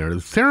theremin there.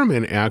 The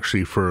theremin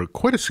actually, for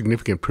quite a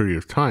significant period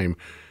of time,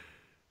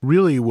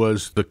 really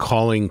was the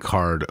calling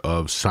card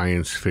of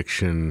science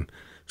fiction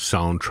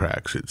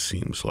soundtracks, it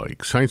seems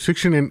like. Science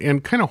fiction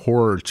and kind of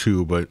horror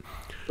too, but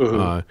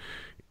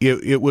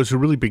it was a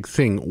really big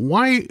thing.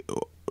 Why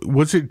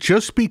was it?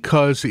 Just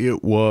because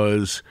it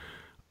was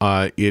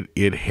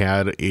it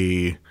had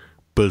a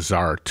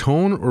bizarre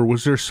tone, or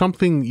was there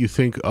something you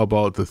think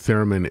about the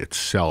theremin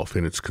itself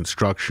and its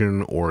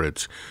construction or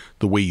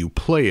the way you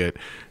play it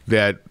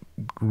that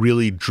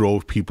really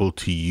drove people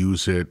to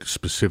use it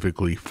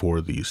specifically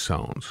for these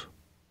sounds?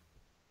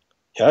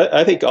 Yeah,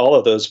 I think all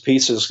of those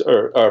pieces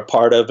are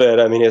part of it.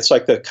 I mean, it's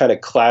like the kind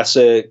of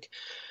classic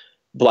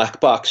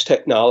black box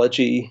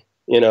technology.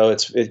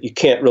 You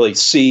can't really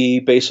see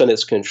based on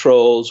its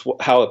controls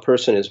how a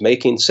person is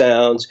making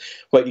sounds.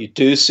 What you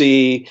do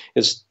see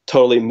is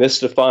totally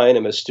mystifying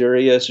and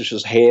mysterious. It's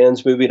just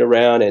hands moving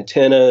around,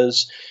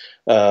 antennas.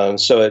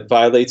 So it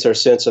violates our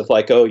sense of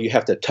like, oh, you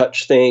have to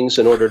touch things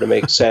in order to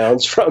make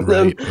sounds from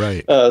them.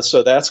 Right.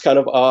 So that's kind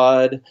of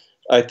odd.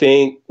 I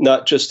think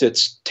not just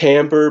its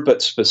timbre,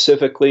 but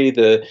specifically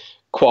the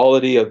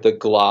quality of the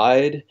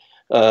glide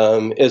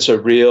is a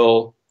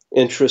real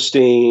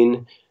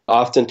interesting,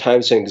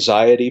 oftentimes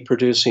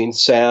anxiety-producing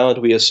sound.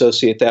 We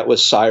associate that with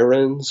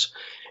sirens.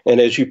 And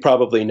as you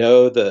probably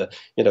know, the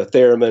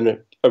theremin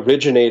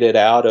originated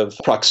out of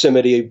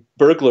proximity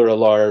burglar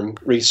alarm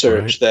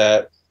research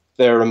that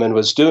theremin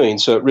was doing.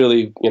 So it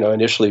really,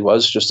 initially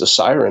was just a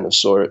siren of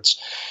sorts.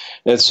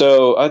 And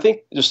so I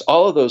think just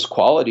all of those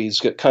qualities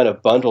get kind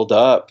of bundled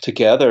up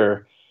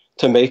together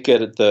to make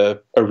it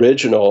the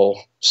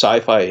original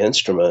sci-fi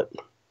instrument.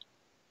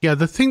 Yeah,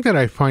 the thing that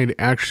I find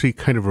actually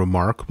kind of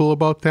remarkable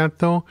about that,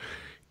 though,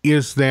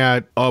 is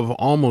that of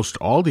almost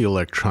all the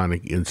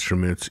electronic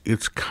instruments,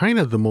 it's kind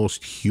of the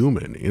most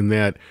human in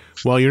that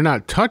while you're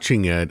not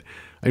touching it,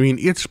 I mean,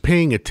 it's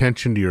paying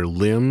attention to your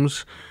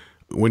limbs.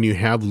 When you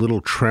have little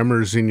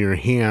tremors in your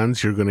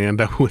hands, you're going to end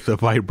up with a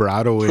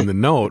vibrato in the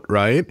note,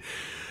 right?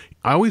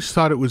 I always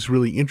thought it was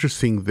really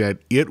interesting that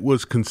it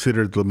was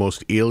considered the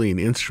most alien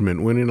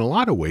instrument when in a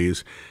lot of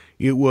ways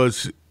it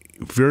was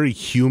very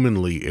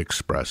humanly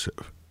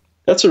expressive.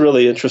 That's a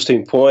really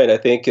interesting point. I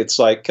think it's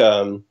like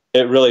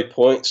it really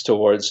points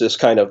towards this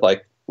kind of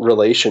like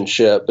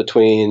relationship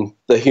between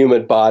the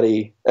human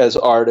body as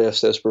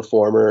artist, as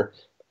performer,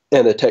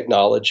 and the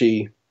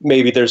technology.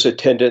 Maybe there's a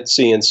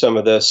tendency in some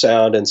of the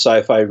sound and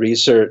sci-fi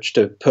research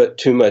to put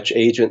too much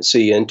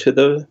agency into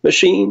the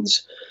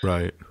machines.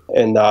 Right.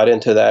 And not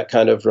into that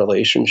kind of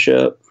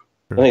relationship.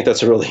 Sure. I think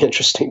that's a really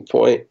interesting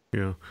point.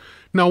 Yeah.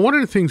 Now, one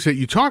of the things that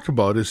you talked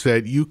about is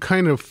that you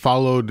kind of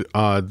followed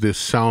this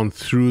sound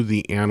through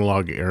the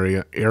analog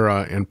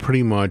era and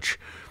pretty much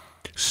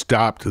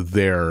stopped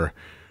there.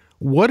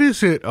 What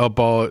is it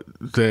about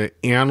the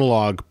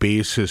analog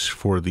basis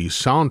for these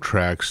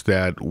soundtracks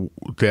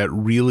that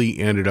really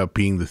ended up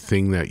being the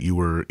thing that you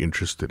were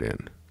interested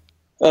in?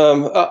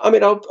 I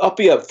mean, I'll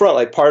be upfront.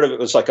 Like part of it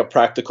was like a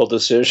practical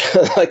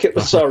decision. Like it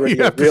was already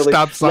a really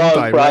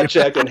long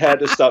project and had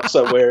to stop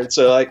somewhere. And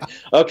so, like,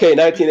 okay,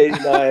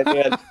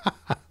 1989,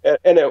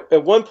 and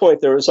at one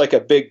point there was like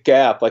a big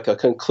gap, like a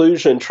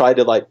conclusion tried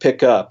to like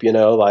pick up.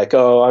 Like,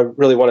 oh, I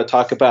really want to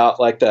talk about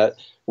like that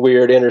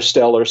weird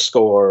Interstellar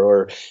score,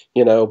 or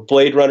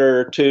Blade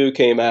Runner 2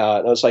 came out,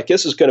 and I was like,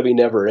 this is going to be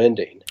never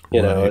ending.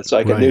 It's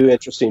like a new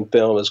interesting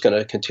film is going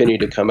to continue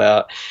to come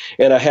out.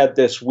 And I had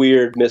this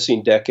weird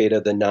missing decade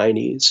of the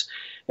 90s.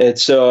 And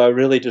so I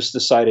really just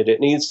decided it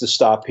needs to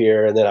stop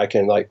here, and then I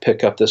can like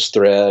pick up this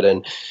thread.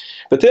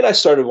 But then I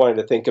started wanting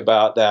to think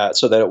about that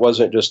so that it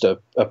wasn't just a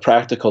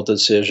practical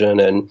decision.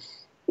 And,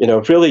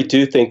 really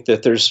do think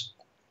that there's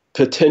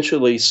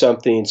potentially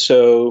something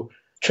so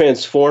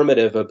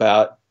transformative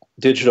about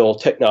digital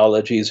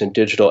technologies and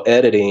digital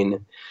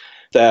editing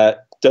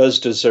that does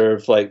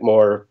deserve like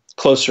more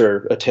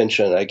closer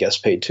attention, I guess,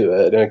 paid to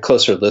it, and a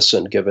closer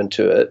listen given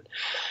to it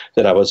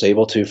than I was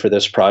able to for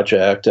this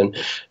project. And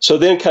so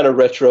then kind of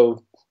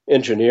retro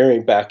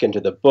engineering back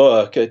into the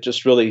book, it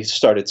just really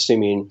started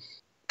seeming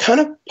kind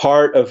of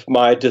part of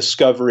my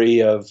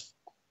discovery of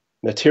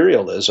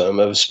materialism,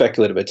 of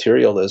speculative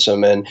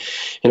materialism. And,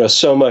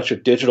 so much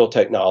of digital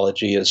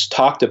technology is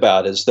talked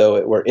about as though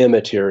it were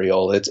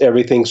immaterial.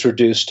 Everything's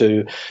reduced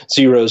to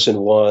zeros and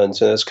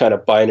ones, and it's kind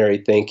of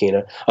binary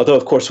thinking. Although,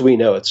 of course, we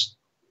know it's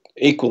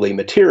equally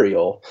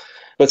material.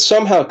 But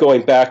somehow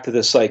going back to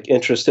this like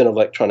interest in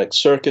electronic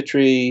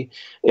circuitry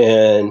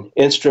and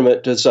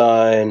instrument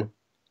design.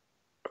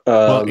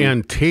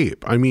 And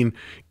tape. I mean,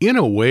 in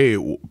a way,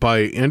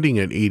 by ending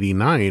at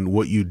 89,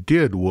 what you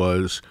did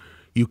was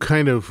you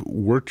kind of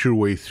worked your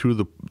way through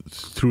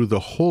the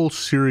whole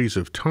series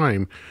of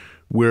time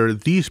where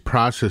these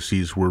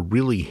processes were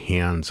really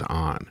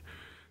hands-on.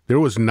 There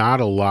was not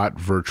a lot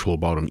virtual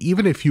about them.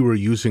 Even if you were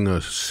using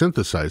a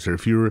synthesizer,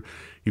 if you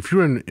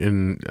were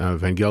in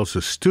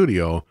Vangelis'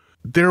 studio,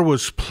 there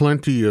was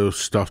plenty of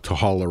stuff to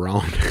haul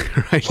around,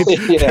 right?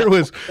 Yeah.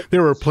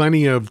 There were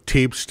plenty of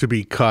tapes to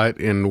be cut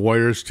and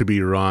wires to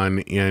be run,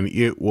 and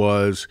it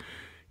was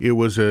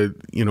a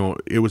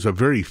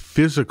very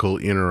physical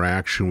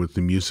interaction with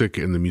the music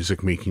and the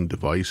music making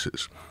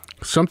devices.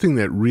 Something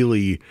that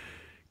really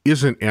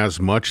isn't as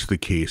much the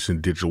case in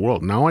digital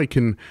world. Now I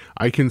can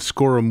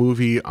score a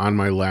movie on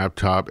my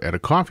laptop at a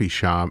coffee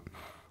shop,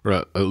 or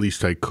at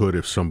least I could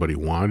if somebody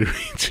wanted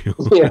me to.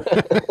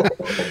 Yeah.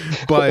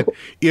 But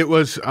it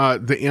was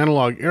the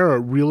analog era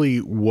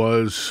really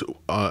was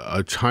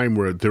a time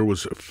where there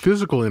was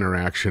physical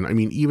interaction. I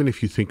mean, even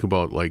if you think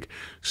about like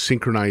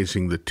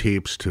synchronizing the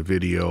tapes to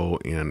video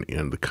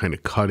and the kind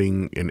of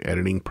cutting and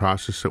editing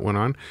process that went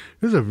on,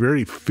 there's a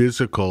very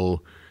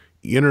physical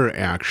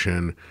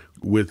interaction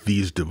with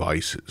these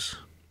devices.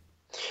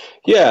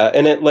 Yeah,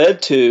 and it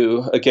led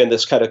to, again,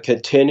 this kind of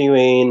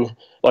continuing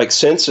like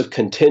sense of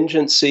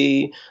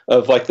contingency,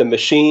 of like the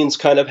machines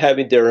kind of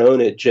having their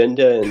own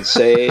agenda and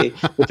say,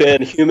 but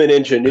then human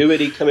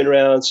ingenuity coming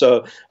around.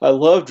 So I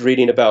loved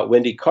reading about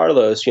Wendy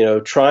Carlos,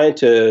 trying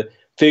to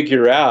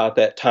figure out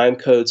that time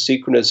code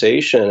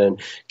synchronization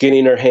and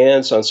getting her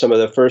hands on some of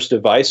the first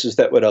devices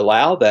that would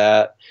allow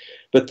that,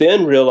 but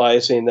then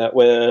realizing that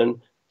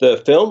when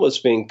the film was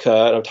being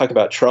cut, I'm talking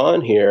about Tron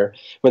here,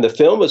 when the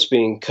film was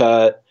being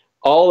cut,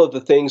 all of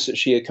the things that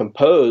she had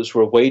composed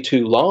were way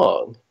too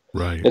long.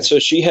 Right. And so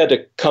she had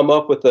to come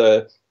up with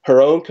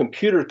her own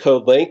computer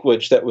code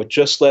language that would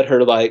just let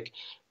her like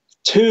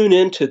tune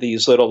into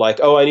these little like,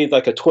 oh, I need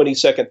like a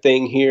 20-second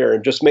thing here,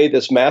 and just made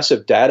this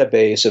massive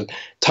database of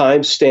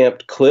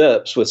time-stamped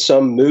clips with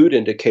some mood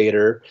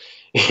indicator,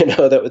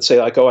 that would say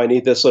like, oh, I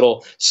need this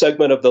little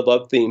segment of the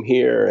love theme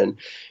here. And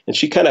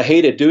she kind of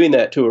hated doing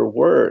that to her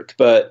work,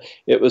 but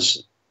it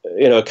was,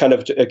 kind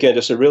of, again,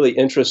 just a really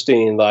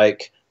interesting,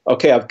 like,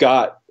 okay, I've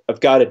got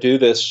to do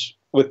this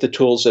with the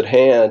tools at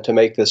hand to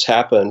make this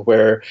happen,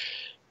 where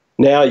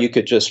now you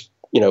could just,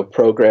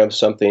 program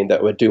something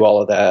that would do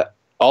all of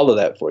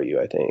that for you,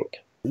 I think.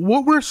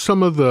 What were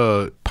some of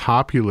the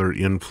popular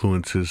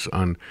influences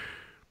on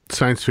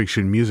science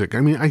fiction music?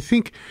 I mean, I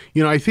think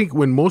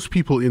when most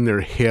people in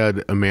their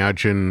head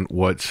imagine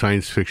what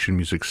science fiction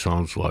music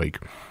sounds like,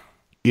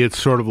 it's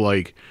sort of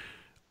like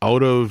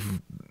out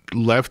of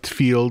left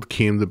field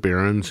came the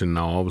Barrons, and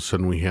now all of a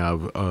sudden we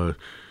have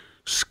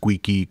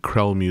squeaky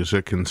Krell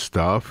music and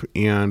stuff.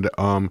 And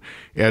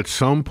at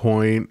some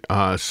point,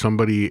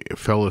 somebody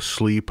fell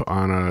asleep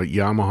on a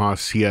Yamaha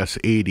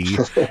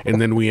CS80,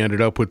 and then we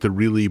ended up with the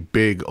really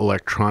big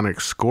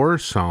electronic score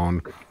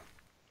sound.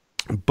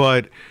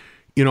 But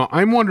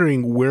I'm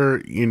wondering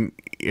where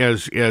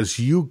as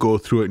you go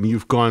through it, and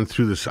you've gone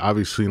through this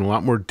obviously in a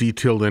lot more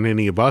detail than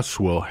any of us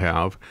will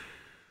have,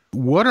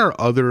 what are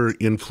other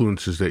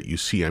influences that you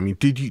see? I mean,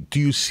 do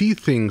you see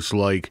things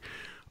like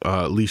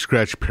Lee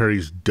Scratch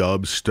Perry's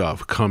dub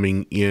stuff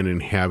coming in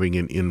and having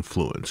an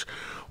influence?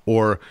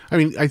 Or, I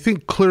mean, I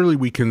think clearly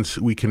we can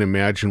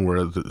imagine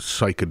where the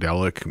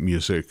psychedelic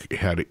music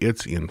had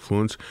its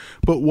influence,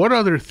 but what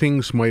other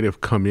things might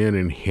have come in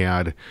and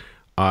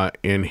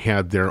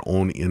had their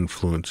own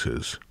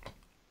influences?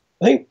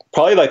 I think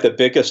probably like the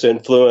biggest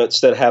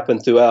influence that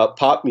happened throughout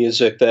pop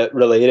music that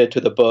related to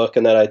the book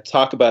and that I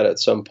talk about at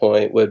some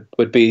point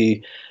would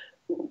be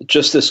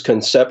just this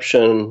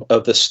conception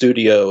of the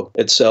studio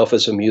itself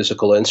as a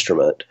musical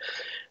instrument.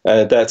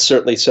 That's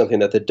certainly something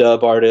that the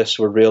dub artists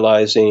were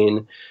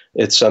realizing.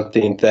 It's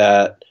something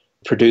that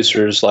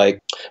producers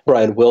like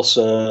Brian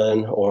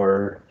Wilson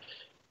or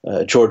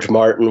George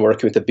Martin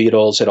working with the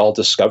Beatles had all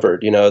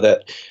discovered,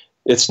 that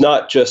it's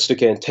not just,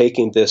 again,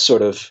 taking this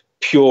sort of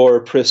pure,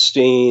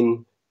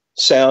 pristine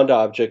sound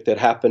object that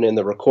happened in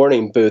the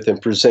recording booth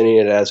and presenting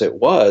it as it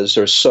was.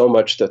 There's so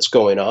much that's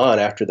going on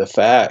after the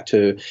fact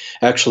to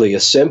actually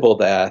assemble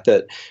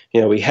that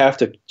we have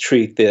to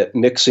treat the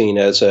mixing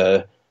as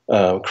a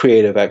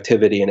creative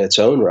activity in its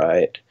own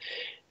right.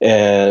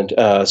 And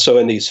so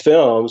in these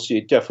films,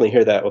 you definitely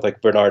hear that with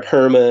like Bernard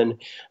Herrmann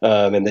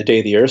and The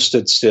Day the Earth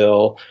Stood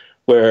Still,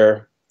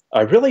 where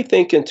I really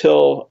think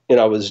until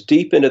I was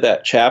deep into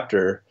that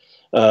chapter,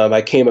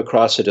 I came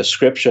across a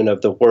description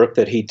of the work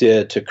that he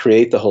did to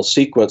create the whole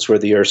sequence where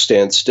the earth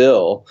stands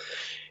still,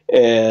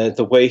 and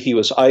the way he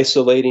was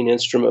isolating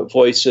instrument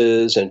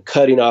voices and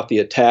cutting off the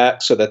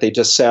attacks so that they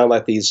just sound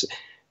like these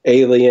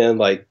alien,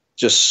 like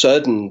just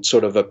sudden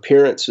sort of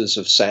appearances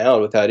of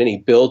sound without any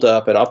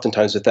buildup and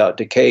oftentimes without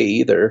decay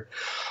either.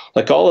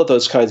 Like all of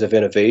those kinds of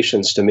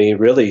innovations to me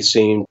really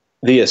seemed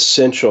the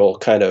essential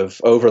kind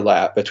of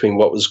overlap between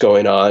what was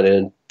going on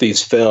in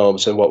these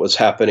films and what was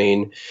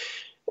happening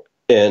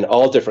in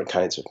all different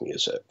kinds of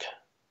music.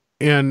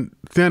 And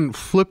then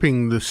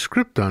flipping the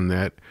script on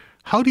that,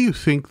 how do you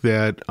think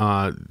that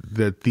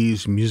that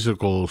these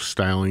musical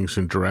stylings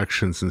and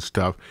directions and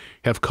stuff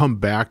have come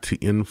back to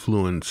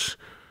influence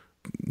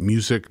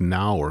music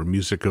now or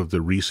music of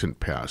the recent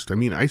past? I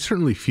mean, I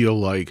certainly feel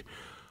like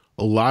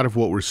a lot of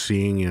what we're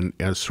seeing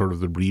as sort of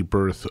the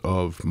rebirth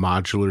of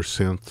modular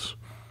synths,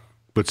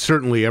 but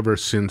certainly ever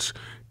since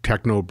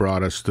techno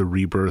brought us the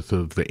rebirth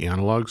of the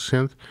analog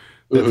synth,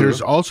 that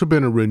there's also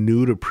been a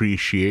renewed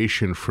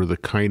appreciation for the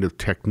kind of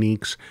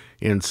techniques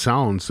and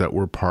sounds that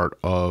were part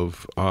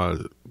of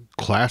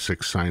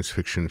classic science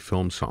fiction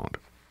film sound.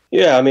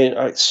 Yeah, I mean,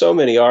 so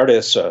many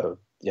artists,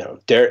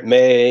 Derek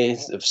May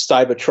of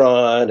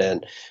Cybertron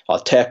and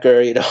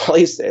Altecker, all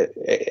these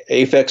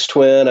Aphex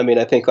Twin. I mean,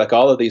 I think like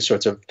all of these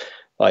sorts of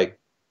like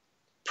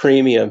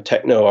premium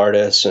techno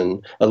artists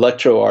and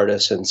electro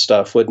artists and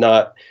stuff would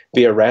not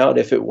be around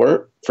if it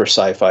weren't for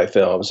sci-fi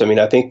films. I mean,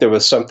 I think there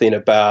was something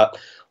about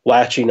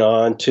latching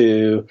on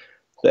to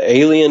the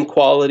alien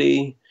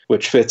quality,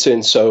 which fits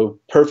in so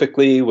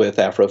perfectly with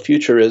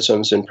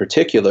Afrofuturisms in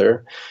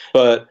particular.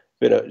 But,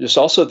 there's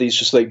also these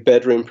just like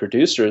bedroom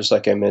producers,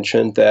 like I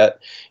mentioned, that,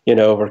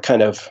 were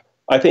kind of,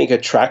 I think,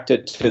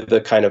 attracted to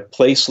the kind of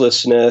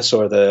placelessness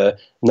or the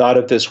not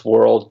of this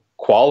world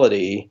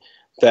quality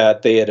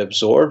that they had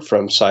absorbed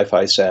from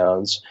sci-fi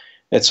sounds.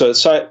 And so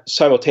it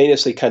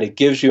simultaneously kind of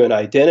gives you an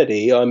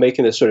identity on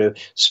making this sort of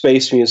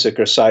space music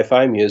or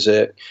sci-fi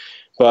music,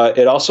 but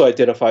it also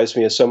identifies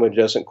me as someone who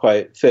doesn't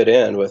quite fit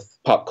in with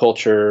pop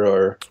culture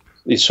or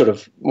these sort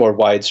of more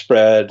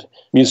widespread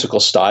musical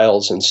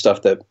styles and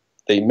stuff that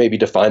they maybe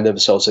define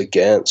themselves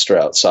against or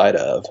outside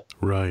of.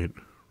 Right,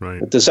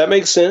 Right. Does that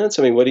make sense?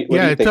 I mean, what do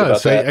Yeah, you it think about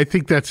does. that? I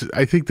think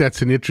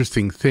that's an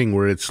interesting thing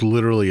where it's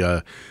literally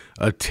a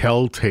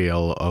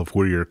telltale of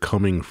where you're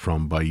coming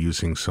from by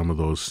using some of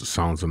those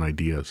sounds and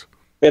ideas.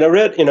 And I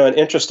read, an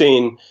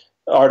interesting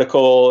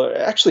article,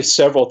 actually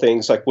several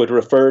things like would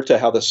refer to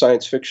how the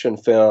science fiction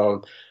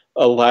film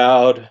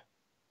allowed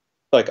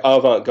like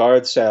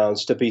avant-garde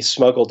sounds to be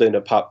smuggled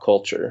into pop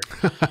culture.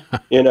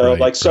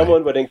 Like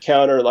someone would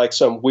encounter like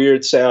some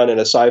weird sound in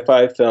a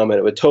sci-fi film and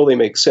it would totally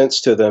make sense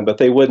to them, but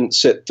they wouldn't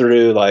sit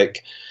through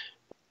like,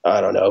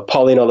 I don't know,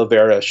 Pauline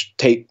Oliveira's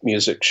tape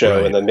music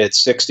show in the mid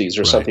 60s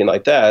or something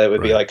like that. It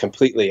would be like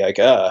completely like,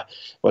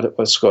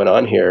 what's going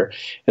on here?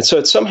 And so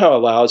it somehow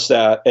allows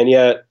that. And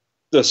yet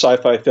the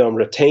sci-fi film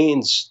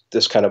retains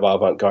this kind of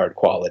avant-garde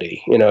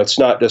quality. It's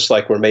not just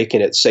like we're making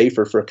it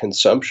safer for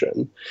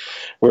consumption.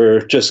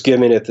 We're just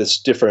giving it this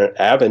different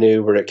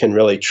avenue where it can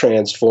really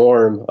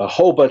transform a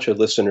whole bunch of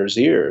listeners'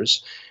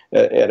 ears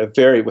with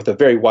a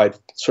very wide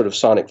sort of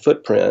sonic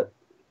footprint.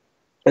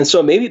 And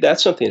so maybe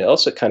that's something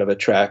else that kind of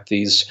attract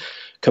these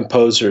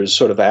composers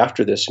sort of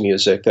after this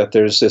music, that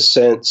there's this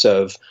sense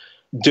of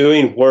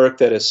doing work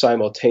that is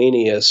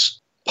simultaneous,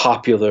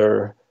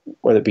 popular,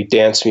 whether it be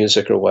dance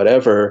music or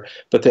whatever,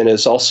 but then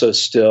is also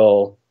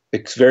still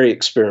very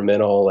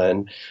experimental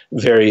and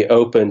very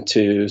open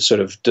to sort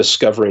of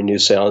discovering new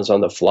sounds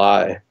on the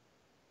fly.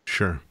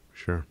 Sure.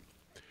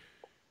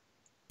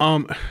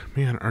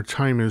 Man, our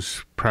time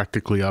is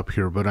practically up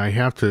here, but I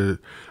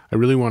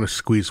really want to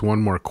squeeze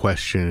one more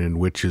question in,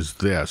 which is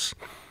this.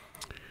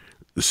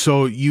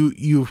 So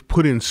you've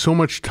put in so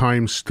much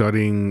time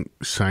studying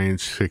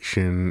science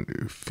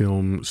fiction,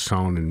 film,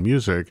 sound, and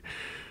music.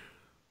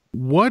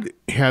 What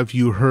have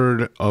you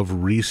heard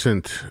of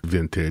recent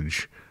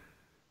vintage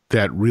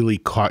that really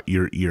caught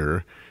your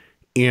ear?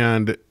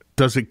 And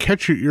does it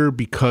catch your ear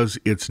because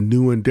it's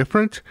new and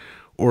different,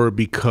 or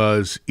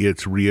because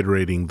it's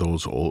reiterating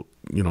those old,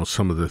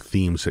 some of the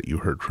themes that you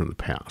heard from the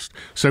past?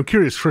 So I'm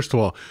curious, first of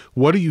all,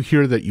 what do you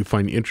hear that you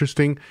find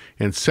interesting?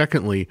 And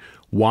secondly,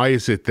 why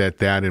is it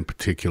that in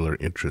particular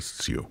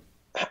interests you?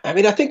 I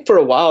mean, I think for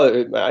a while,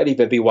 it might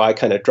even be why I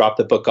kind of dropped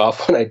the book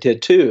off when I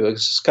did too.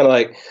 It's just kind of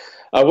like,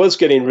 I was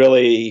getting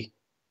really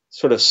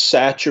sort of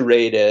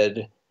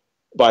saturated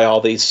by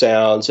all these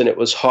sounds, and it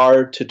was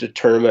hard to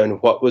determine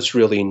what was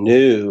really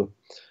new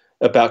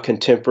about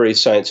contemporary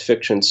science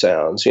fiction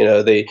sounds.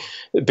 They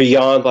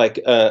beyond like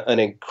an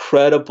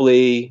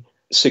incredibly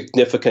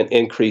significant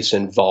increase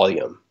in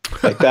volume.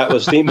 Like that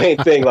was the main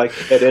thing. Like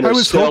at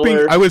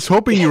Interstellar, I was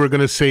hoping you were going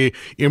to say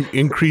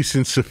increase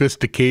in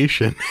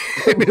sophistication.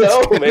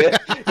 No, man,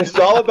 it's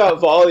all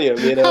about volume.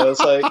 It's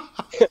like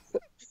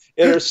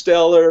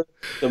Interstellar,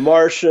 The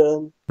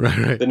Martian,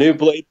 the new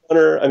Blade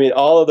Runner. I mean,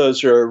 all of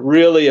those are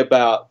really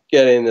about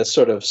getting this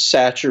sort of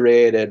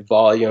saturated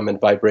volume and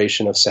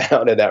vibration of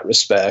sound in that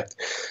respect.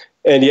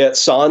 And yet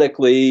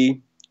sonically,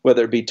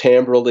 whether it be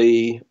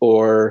timbrally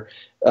or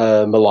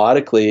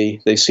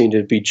melodically, they seem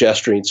to be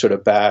gesturing sort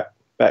of back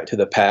to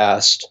the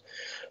past.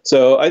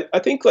 So I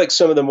think like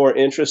some of the more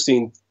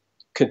interesting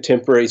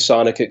contemporary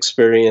sonic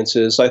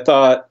experiences, I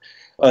thought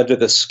Under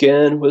the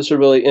Skin was a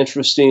really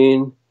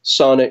interesting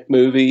sonic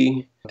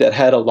movie that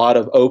had a lot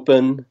of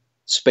open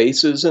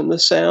spaces in the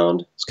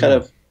sound. It's kind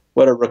of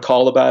what I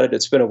recall about it.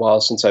 It's been a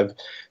while since I've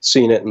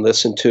seen it and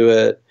listened to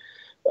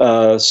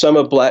it. Some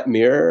of Black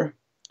Mirror,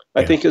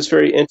 I think, is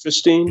very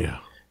interesting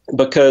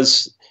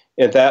because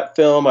in that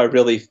film, I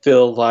really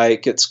feel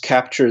like it's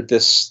captured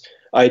this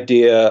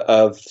idea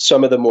of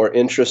some of the more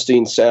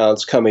interesting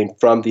sounds coming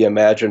from the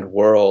imagined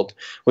world,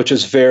 which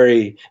is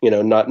very,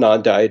 not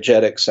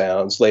non-diegetic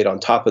sounds laid on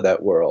top of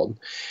that world.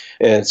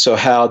 And so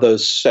how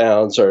those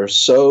sounds are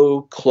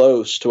so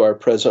close to our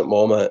present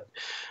moment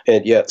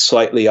and yet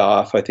slightly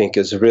off, I think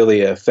is a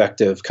really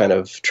effective kind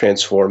of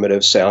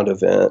transformative sound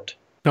event.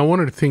 Now, one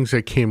of the things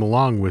that came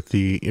along with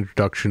the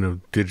introduction of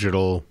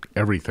digital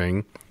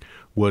everything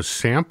was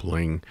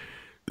sampling.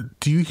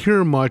 Do you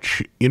hear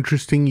much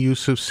interesting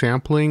use of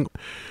sampling?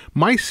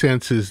 My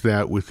sense is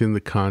that within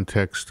the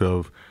context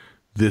of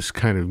this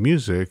kind of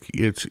music,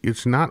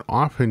 it's not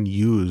often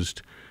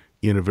used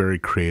in a very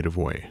creative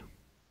way.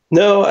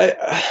 No,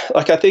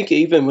 I think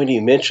even when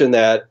you mention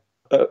that,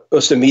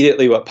 most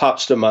immediately what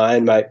pops to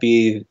mind might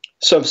be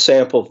some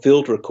sample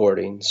field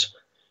recordings.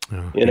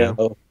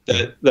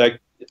 That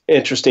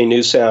interesting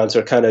new sounds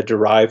are kind of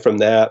derived from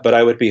that, but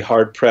I would be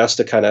hard pressed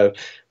to kind of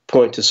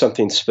point to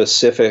something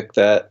specific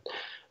that,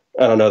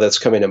 I don't know, that's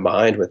coming to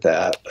mind with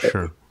that.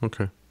 Sure.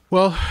 Okay.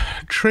 Well,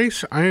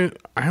 Trace, I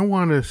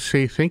want to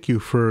say thank you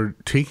for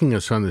taking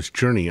us on this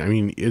journey. I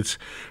mean,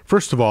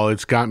 first of all,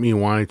 it's got me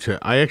wanting to.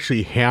 I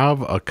actually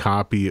have a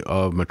copy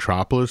of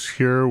Metropolis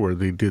here where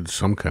they did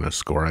some kind of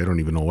score. I don't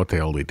even know what the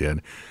hell they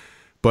did.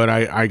 But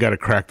I got to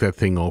crack that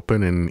thing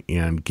open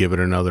and give it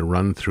another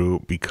run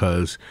through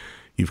because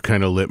you've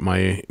kind of lit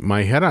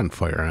my head on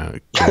fire.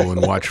 Go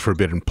and watch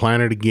Forbidden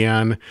Planet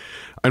again.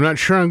 I'm not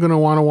sure I'm going to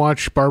want to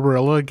watch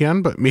Barbarella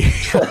again, but maybe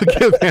I'll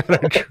give that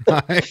a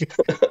try.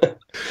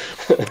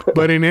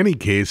 But in any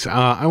case,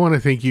 I want to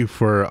thank you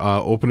for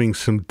opening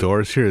some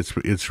doors here.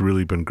 It's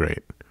really been great.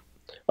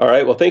 All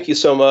right. Well, thank you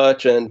so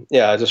much. And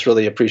yeah, I just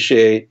really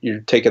appreciate you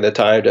taking the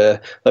time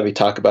to let me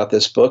talk about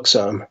this book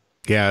some.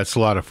 Yeah, it's a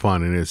lot of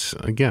fun, and it's,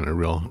 again, a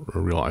real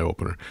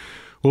eye-opener.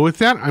 Well, with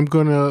that, I'm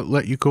going to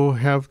let you go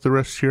have the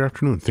rest of your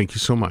afternoon. Thank you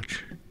so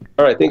much.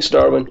 All right. Thanks,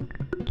 Darwin.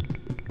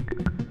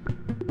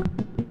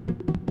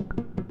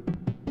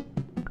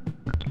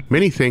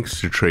 Many thanks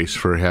to Trace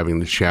for having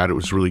the chat. It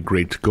was really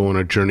great to go on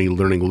a journey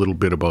learning a little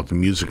bit about the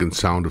music and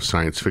sound of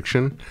science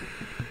fiction.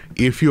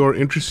 If you're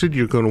interested,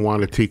 you're going to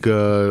want to take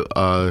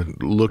a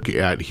look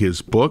at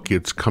his book.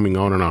 It's coming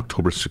out on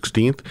October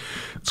 16th.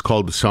 It's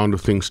called The Sound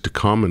of Things to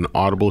Come, An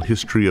Audible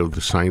History of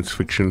the Science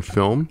Fiction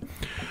Film.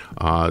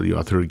 The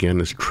author,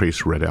 again, is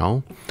Trace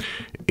Reddell,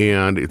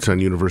 and it's on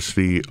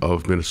University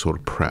of Minnesota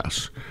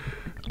Press.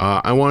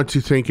 I want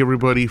to thank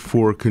everybody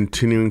for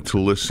continuing to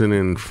listen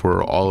and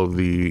for all of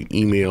the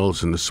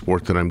emails and the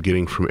support that I'm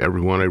getting from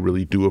everyone. I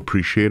really do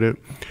appreciate it.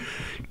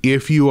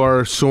 If you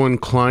are so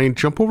inclined,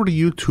 jump over to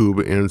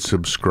YouTube and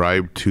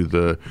subscribe to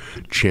the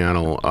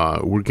channel.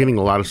 We're getting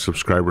a lot of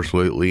subscribers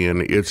lately,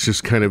 and it's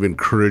just kind of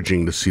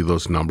encouraging to see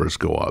those numbers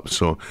go up.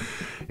 So,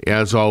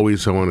 as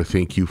always, I want to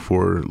thank you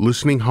for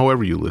listening,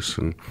 however you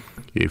listen.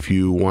 If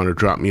you want to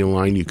drop me a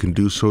line, you can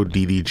do so,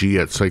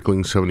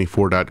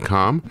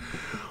 ddg@cycling74.com.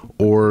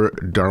 or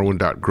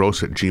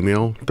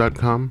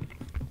darwin.gross@gmail.com,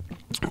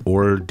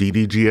 or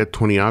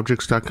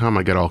ddg@20objects.com.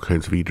 I got all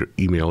kinds of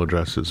email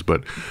addresses,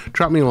 but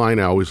drop me a line.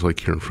 I always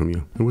like hearing from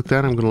you. And with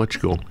that, I'm going to let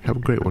you go. Have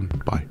a great one.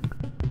 Bye.